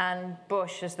Blair and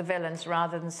Bush as the villains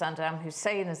rather than Saddam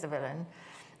Hussein as the villain.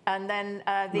 And then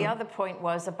the other point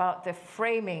was about the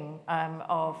framing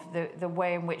of the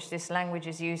way in which this language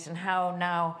is used and how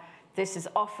now this is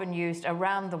often used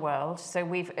around the world. So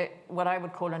we've what I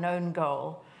would call an own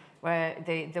goal, where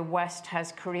the West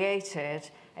has created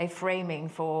a framing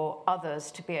for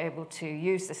others to be able to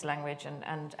use this language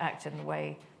and act in a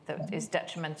way that is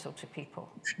detrimental to people.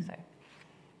 So.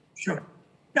 Sure.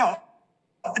 No,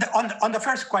 on the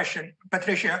first question,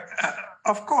 Patricia,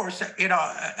 of course, you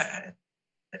know,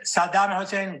 Saddam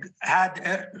Hussein had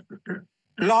a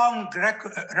long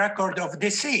record of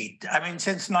deceit. I mean,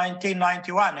 since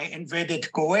 1991, he invaded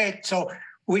Kuwait. So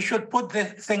we should put the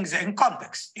things in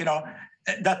context. You know,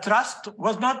 the trust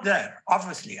was not there,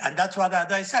 obviously. And that's what,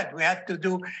 as I said, we had to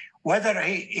do, whether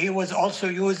he was also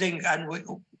using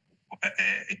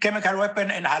chemical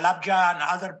weapon in Halabja and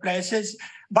other places.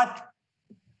 But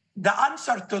the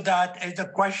answer to that is a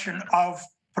question of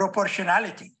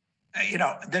proportionality. You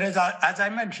know, there is, as I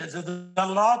mentioned, there's a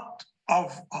lot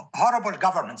of horrible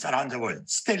governments around the world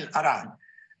still around.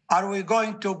 Are we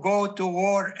going to go to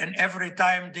war and every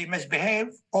time they misbehave,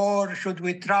 or should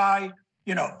we try,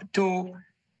 you know, to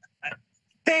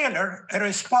tailor a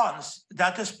response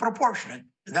that is proportionate,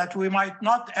 that we might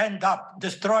not end up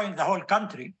destroying the whole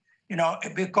country, you know,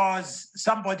 because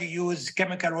somebody used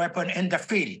chemical weapon in the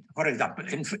field, for example,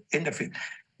 in the field.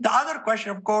 The other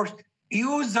question, of course,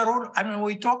 use the rule. I mean,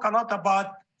 we talk a lot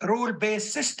about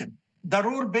rule-based system. The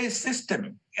rule-based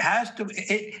system has to,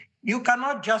 you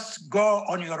cannot just go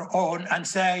on your own and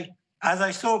say, as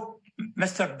I saw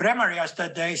Mr. Bremer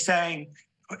yesterday saying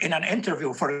in an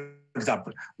interview, for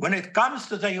example, when it comes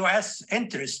to the US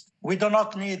interest, we do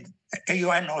not need a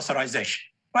UN authorization.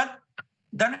 Well,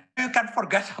 then you can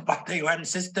forget about the UN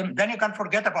system. Then you can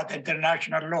forget about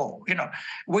international law. You know,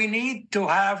 we need to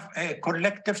have a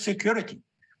collective security.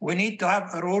 We need to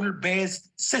have a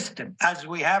rule-based system as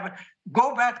we have.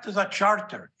 Go back to the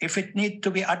charter. If it needs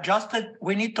to be adjusted,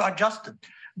 we need to adjust it.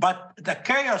 But the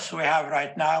chaos we have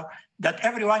right now, that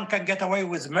everyone can get away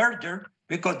with murder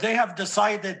because they have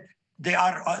decided they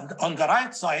are on the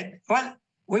right side, well,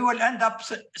 we will end up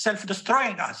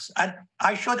self-destroying us. And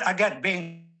I should, again,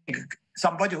 being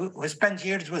somebody who spent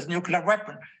years with nuclear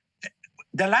weapons,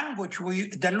 the language,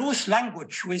 the loose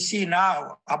language we see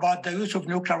now about the use of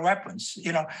nuclear weapons,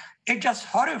 you know, it's just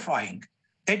horrifying.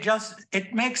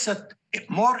 It makes it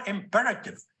more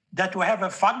imperative that we have a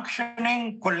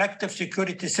functioning collective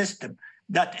security system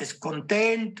that is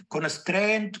contained,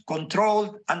 constrained,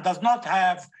 controlled, and does not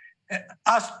have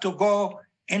us to go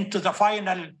into the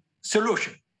final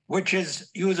solution, which is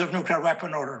use of nuclear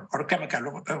weapon or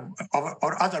chemical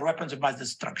or other weapons of mass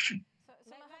destruction.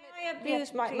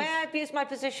 May I abuse my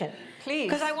position? Please.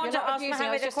 Because I want to ask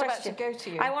Mohamed a question.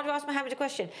 I want to ask Mohamed a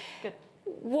question. Good.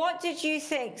 What did you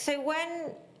think? So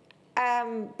when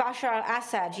Bashar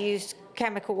al-Assad used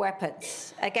chemical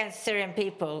weapons against Syrian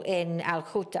people in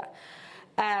Al-Ghouta,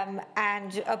 and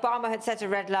Obama had set a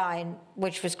red line,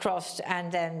 which was crossed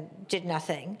and then did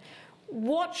nothing,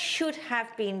 what should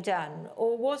have been done?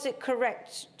 Or was it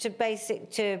correct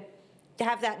to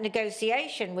have that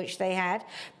negotiation, which they had,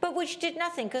 but which did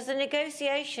nothing? Because the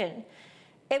negotiation,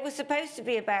 it was supposed to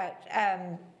be about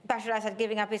Bashar al-Assad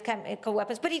giving up his chemical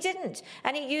weapons, but he didn't,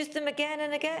 and he used them again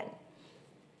and again.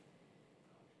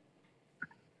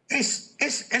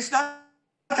 It's not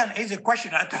an easy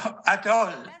question at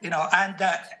all, you know. And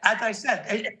as I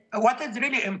said, what is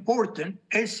really important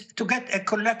is to get a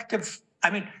collective. I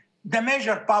mean, the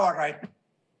major power right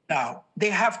now, they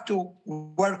have to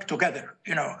work together.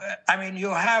 You know, I mean, you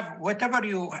have whatever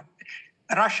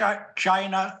Russia,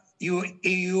 China,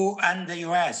 EU, and the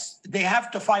US, they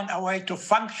have to find a way to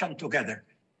function together.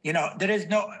 You know, there is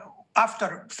no,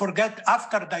 after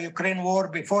the Ukraine war,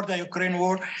 before the Ukraine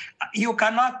war, you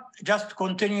cannot just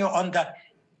continue on the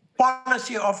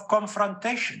policy of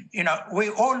confrontation. You know, we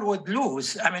all would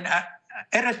lose. I mean,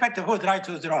 irrespective of who's right,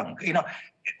 who's wrong. You know,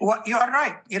 you are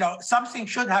right. You know, something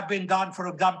should have been done, for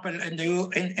example,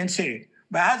 in Syria,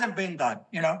 but it hasn't been done.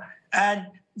 You know, and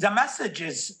the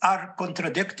messages are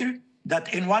contradictory.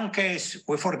 That in one case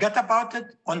we forget about it,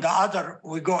 on the other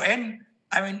we go in.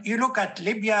 I mean, you look at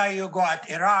Libya, you go at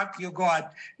Iraq, you go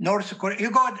at North Korea,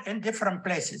 you go in different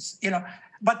places. You know,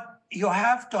 but you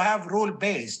have to have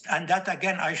rule-based, and that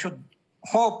again, I should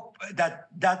hope that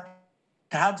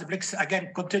Hans Blix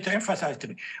again continue to emphasize to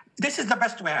me. This is the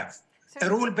best we have. A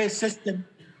rule-based system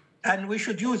and we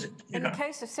should use it. In the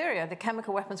case of Syria, the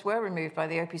chemical weapons were removed by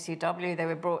the OPCW. They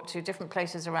were brought to different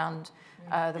places around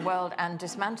the world and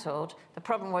dismantled. The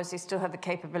problem was they still had the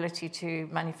capability to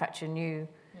manufacture new,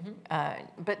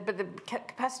 but the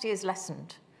capacity is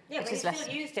lessened. Yeah, but he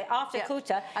still used it after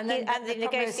Qatar, and then the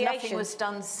negotiations. Nothing was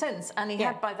done since, and he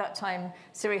had by that time,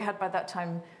 Syria had by that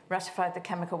time ratified the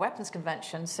Chemical Weapons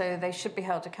Convention, so they should be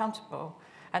held accountable,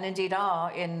 and indeed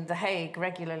are in The Hague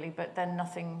regularly, but then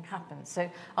nothing happens. So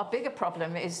our bigger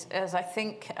problem is, as I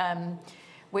think,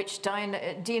 which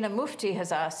Dina Mufti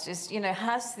has asked, is,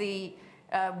 has the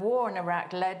war in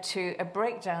Iraq led to a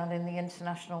breakdown in the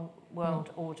international world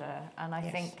order? And I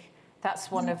think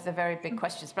that's one of the very big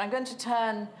questions. But I'm going to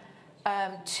turn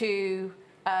to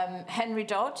Henry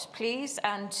Dodd, please,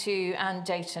 and to Anne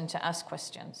Dayton to ask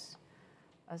questions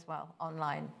as well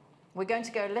online. We're going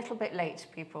to go a little bit late,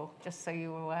 people, just so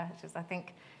you're aware, because I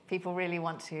think people really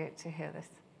want to hear this.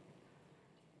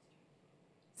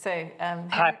 So,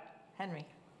 Hi. Henry.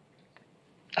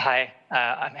 Hi,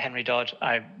 I'm Henry Dodd.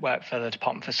 I work for the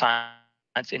Department for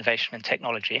Science, Innovation and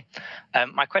Technology.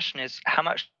 My question is, how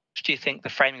much do you think the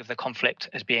framing of the conflict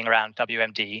as being around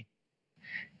WMD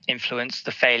influenced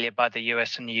the failure by the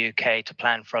US and the UK to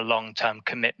plan for a long-term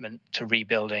commitment to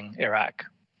rebuilding Iraq?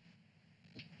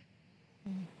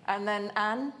 And then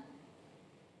Anne.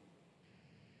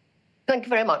 Thank you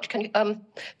very much.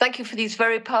 Thank you for these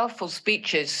very powerful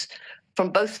speeches from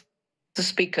both the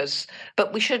speakers.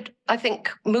 But we should, I think,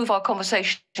 move our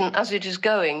conversation as it is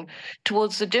going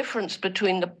towards the difference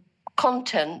between the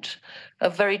content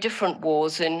of very different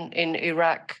wars in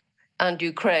Iraq and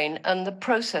Ukraine and the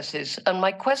processes. And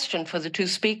my question for the two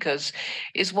speakers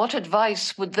is, what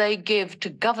advice would they give to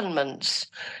governments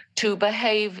to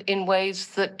behave in ways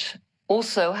that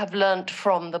also have learnt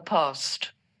from the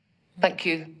past? Thank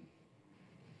you.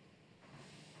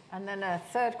 And then a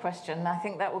third question. I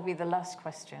think that will be the last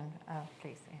question.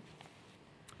 Please,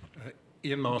 Ian.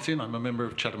 Ian Martin. I'm a member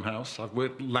of Chatham House. I've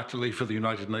worked latterly for the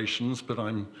United Nations, but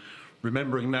I'm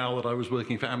remembering now that I was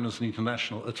working for Amnesty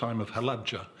International at the time of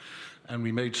Halabja, and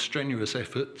we made strenuous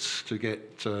efforts to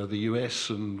get the US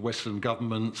and Western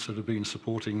governments that have been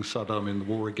supporting Saddam in the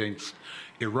war against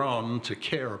Iran to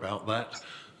care about that,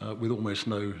 with almost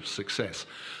no success.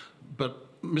 But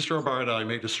Mr. ElBaradei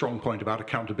made a strong point about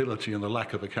accountability and the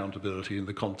lack of accountability in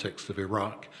the context of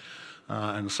Iraq.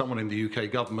 And someone in the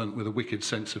UK government with a wicked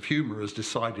sense of humour has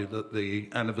decided that the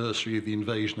anniversary of the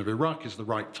invasion of Iraq is the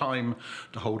right time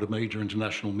to hold a major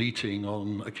international meeting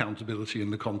on accountability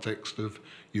in the context of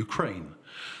Ukraine.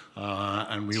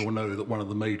 And we all know that one of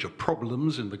the major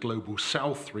problems in the global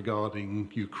south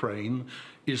regarding Ukraine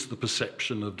is the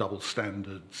perception of double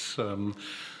standards.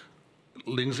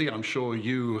 Lindsay, I'm sure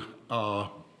you are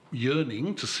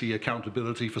yearning to see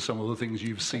accountability for some of the things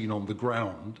you've seen on the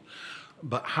ground,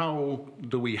 but how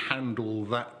do we handle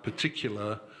that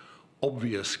particular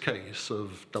obvious case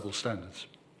of double standards?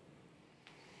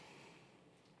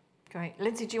 Great.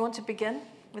 Lindsay, do you want to begin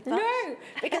with that? No,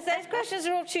 because those questions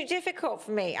are all too difficult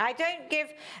for me. I don't give...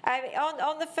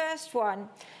 on the first one,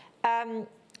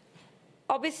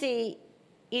 obviously,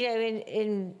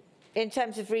 in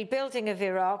terms of rebuilding of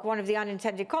Iraq, one of the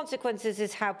unintended consequences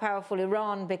is how powerful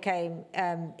Iran became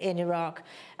in Iraq,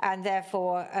 and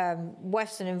therefore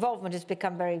Western involvement has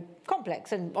become very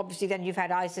complex. And obviously then you've had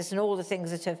ISIS and all the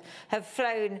things that have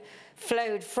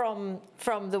flowed from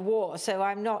the war. So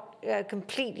I'm not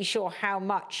completely sure how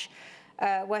much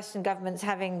Western governments,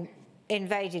 having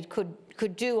invaded,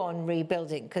 could do on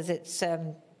rebuilding, because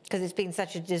it's been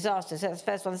such a disaster. So that's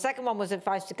the first one. The second one was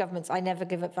advice to governments. I never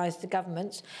give advice to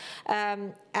governments.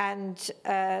 And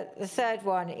the third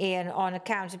one, Ian, on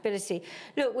accountability.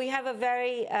 Look, we have a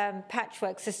very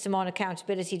patchwork system on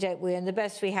accountability, don't we? And the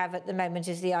best we have at the moment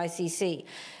is the ICC.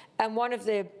 And one of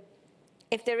the,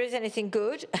 if there is anything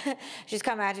good which has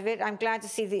come out of it, I'm glad to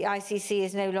see the ICC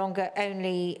is no longer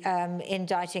only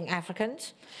indicting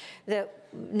Africans, that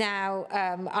now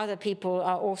other people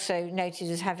are also noted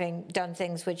as having done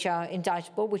things which are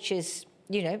indictable, which is,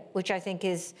 which I think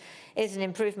is an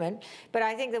improvement. But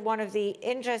I think that one of the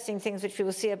interesting things which we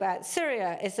will see about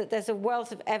Syria is that there's a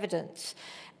wealth of evidence,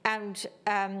 and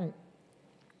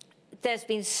there's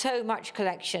been so much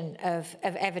collection of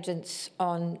evidence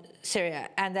on Syria,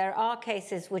 and there are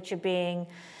cases which are being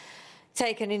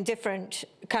taken in different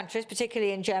countries,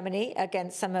 particularly in Germany,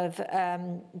 against some of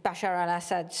Bashar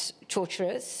al-Assad's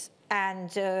torturers.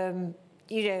 And,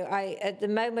 you know, at the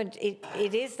moment,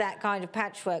 it is that kind of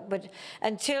patchwork. But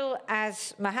until,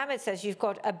 as Mohamed says, you've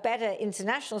got a better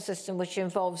international system, which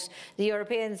involves the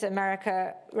Europeans,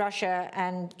 America, Russia,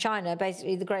 and China,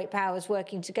 basically the great powers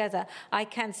working together, I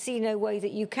can see no way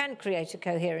that you can create a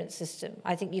coherent system.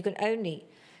 I think you can only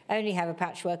have a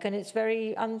patchwork, and it's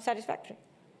very unsatisfactory.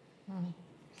 Mm.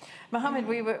 Mohamed,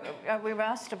 we were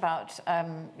asked about,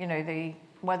 you know,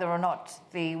 whether or not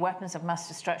the weapons of mass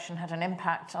destruction had an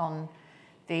impact on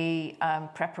the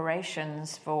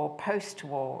preparations for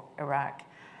post-war Iraq.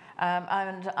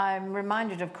 And I'm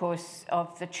reminded, of course,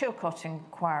 of the Chilcot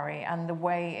inquiry and the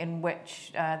way in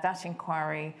which that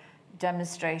inquiry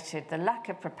demonstrated the lack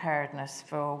of preparedness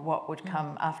for what would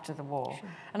come after the war. Sure.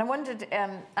 And I wondered,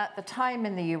 at the time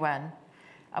in the UN,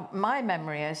 my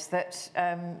memory is that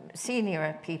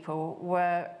senior people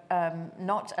were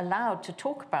not allowed to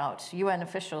talk about, UN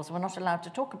officials were not allowed to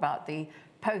talk about the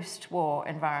post-war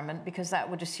environment, because that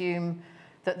would assume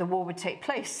that the war would take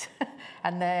place,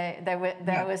 and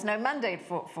there was no mandate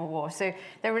for war. So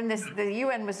they were in this, the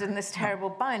UN was in this terrible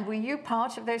bind. Were you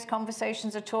part of those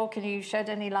conversations at all? Can you shed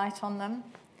any light on them?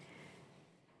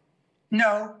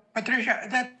 No,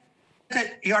 Patricia,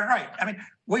 you're right. I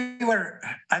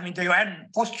mean, the UN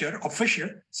posture, official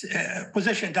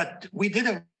position that we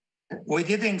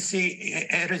didn't see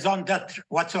a raison d'etre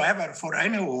whatsoever for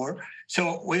any war.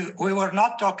 So we were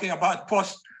not talking about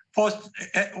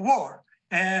post-war.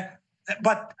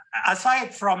 But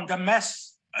aside from the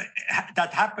mess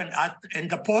that happened in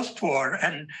the post-war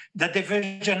and the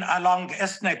division along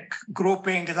ethnic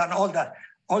groupings and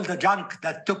all the junk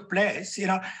that took place, you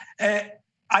know,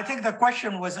 I think the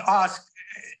question was asked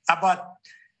about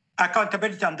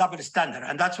accountability and double standard,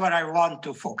 and that's where I want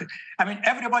to focus. I mean,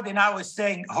 everybody now is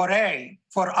saying hooray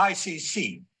for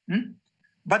ICC,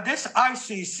 but this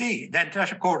ICC, the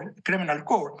International Criminal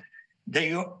Court,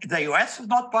 the US is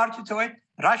not party to it,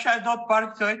 Russia is not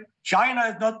party to it, China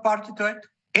is not party to it,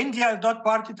 India is not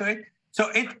party to it. So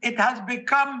it has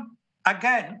become,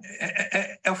 again,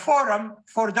 a forum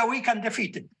for the weak and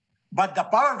defeated. But the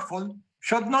powerful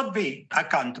should not be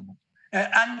accountable.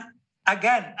 And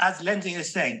again, as Lindsay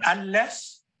is saying,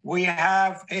 unless we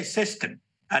have a system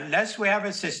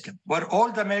where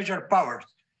all the major powers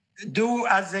do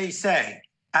as they say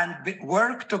and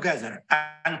work together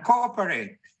and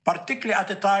cooperate, particularly at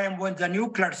a time when the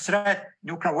nuclear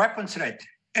weapons threat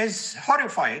is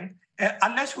horrifying,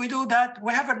 unless we do that,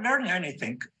 we haven't learned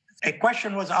anything. A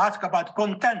question was asked about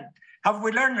content. Have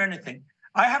we learned anything?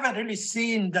 I haven't really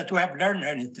seen that we have learned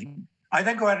anything. I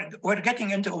think we're getting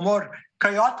into a more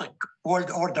chaotic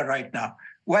world order right now,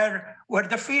 where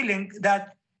the feeling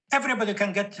that everybody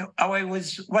can get away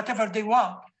with whatever they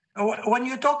want. When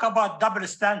you talk about double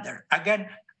standard, again,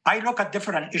 I look at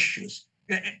different issues.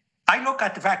 I look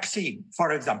at vaccine,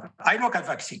 for example.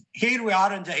 Here we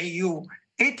are in the EU,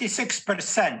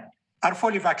 86% are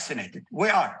fully vaccinated. We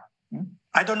are.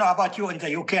 I don't know about you in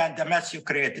the UK and the mess you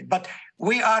created, but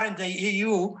we are in the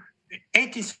EU,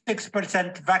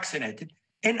 86% vaccinated.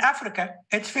 In Africa,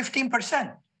 it's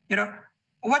 15%. You know,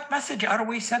 what message are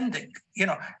we sending? You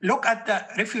know, look at the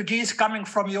refugees coming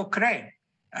from Ukraine.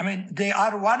 I mean, they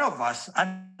are one of us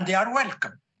and they are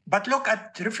welcome. But look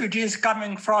at refugees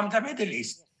coming from the Middle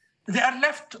East. They're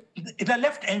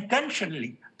left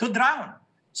intentionally to drown.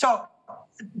 So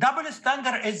double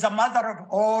standard is the mother of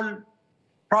all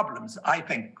problems, I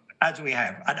think, as we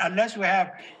have. And unless we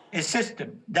have a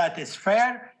system that is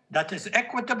fair, that is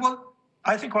equitable,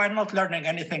 I think we're not learning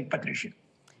anything, Patricia.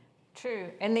 True.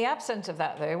 In the absence of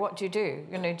that, though, what do you do?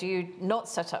 You know, do you not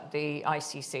set up the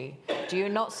ICC? Do you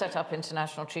not set up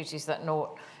international treaties that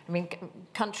not? I mean,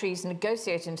 countries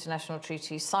negotiate international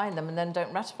treaties, sign them, and then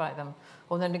don't ratify them,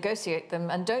 or then negotiate them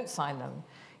and don't sign them.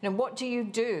 You know, what do you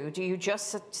do? Do you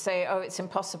just say, "Oh, it's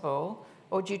impossible,"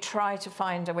 or do you try to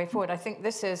find a way forward? I think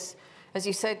this is, as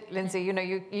you said, Lindsay. You know,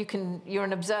 you're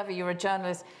an observer, you're a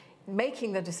journalist.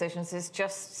 Making the decisions is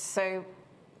just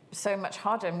so much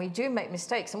harder, and we do make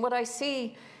mistakes. And what I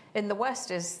see in the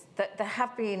West is that there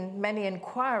have been many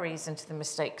inquiries into the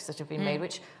mistakes that have been made,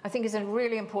 which I think is a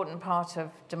really important part of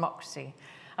democracy.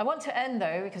 I want to end,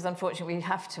 though, because unfortunately we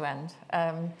have to end,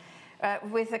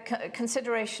 with a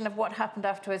consideration of what happened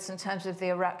afterwards in terms of the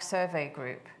Iraq Survey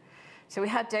Group. So we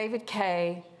had David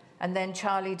Kay and then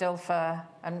Charlie Dulfer,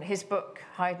 and his book,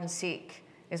 Hide and Seek,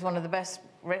 is one of the best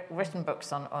written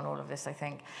books on all of this, I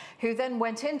think, who then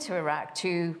went into Iraq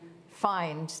to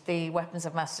find the weapons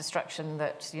of mass destruction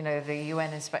that, you know, the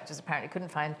UN inspectors apparently couldn't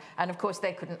find, and of course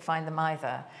they couldn't find them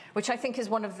either, which I think is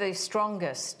one of the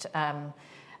strongest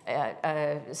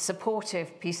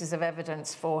supportive pieces of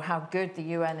evidence for how good the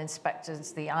UN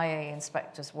inspectors, the IAEA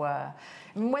inspectors were.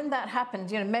 And when that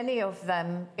happened, many of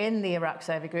them in the Iraq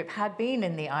Survey Group had been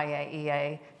in the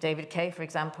IAEA, David Kay, for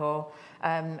example, or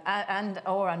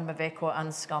UNMOVIC or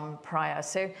UNSCOM prior.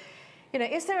 So,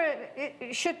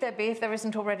 should there be, if there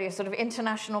isn't already, a sort of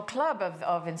international club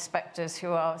of inspectors who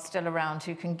are still around,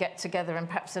 who can get together and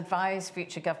perhaps advise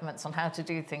future governments on how to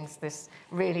do things this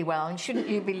really well? And shouldn't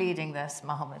you be leading this,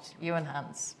 Mohamed? You and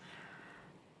Hans.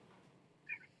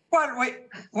 Well,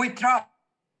 we try.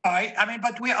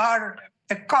 But we are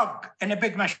a cog in a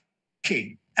big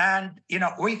machine. And,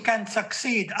 we can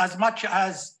succeed as much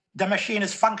as the machine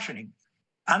is functioning.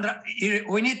 And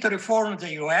we need to reform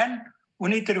the UN. We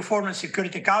need to reform the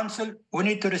Security Council. We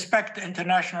need to respect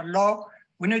international law.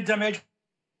 We need the major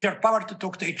power to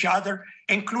talk to each other,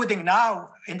 including now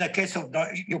in the case of the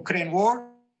Ukraine war.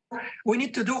 We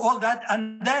need to do all that,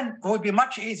 and then it will be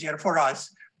much easier for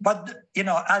us. But,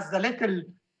 as the little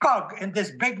cog in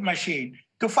this big machine,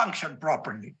 to function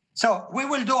properly. So we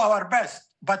will do our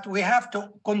best, but we have to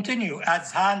continue,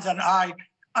 as Hans and I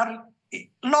are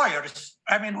lawyers.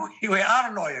 We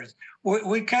are lawyers.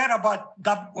 We care about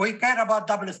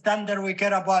double standard. We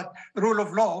care about rule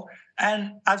of law.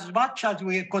 And as much as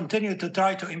we continue to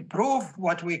try to improve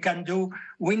what we can do,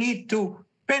 we need to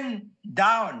pin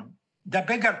down the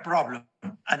bigger problem.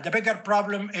 And the bigger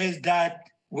problem is that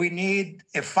we need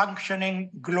a functioning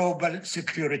global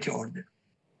security order.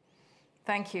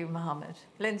 Thank you, Mohamed.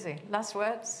 Lindsay, last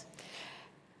words?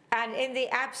 And in the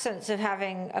absence of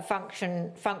having a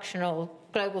functional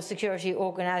global security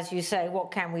organ, as you say,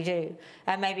 what can we do?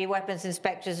 And maybe weapons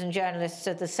inspectors and journalists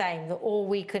are the same, that all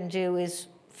we can do is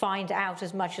find out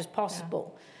as much as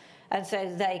possible. Yeah. And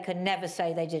so they can never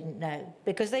say they didn't know,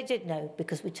 because they did know,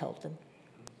 because we told them.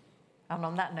 And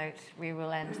on that note, we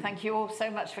will end. Thank you all so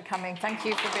much for coming. Thank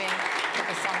you for being with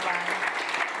us online.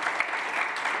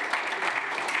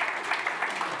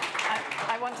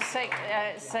 I want to say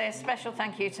a special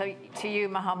thank you to you,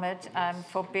 Mohamed,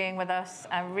 for being with us.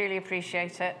 I really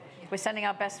appreciate it. We're sending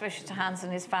our best wishes to Hans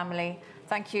and his family.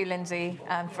 Thank you, Lindsay,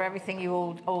 for everything you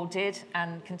all did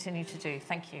and continue to do.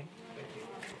 Thank you.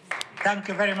 Thank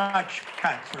you very much,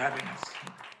 Pat, for having us.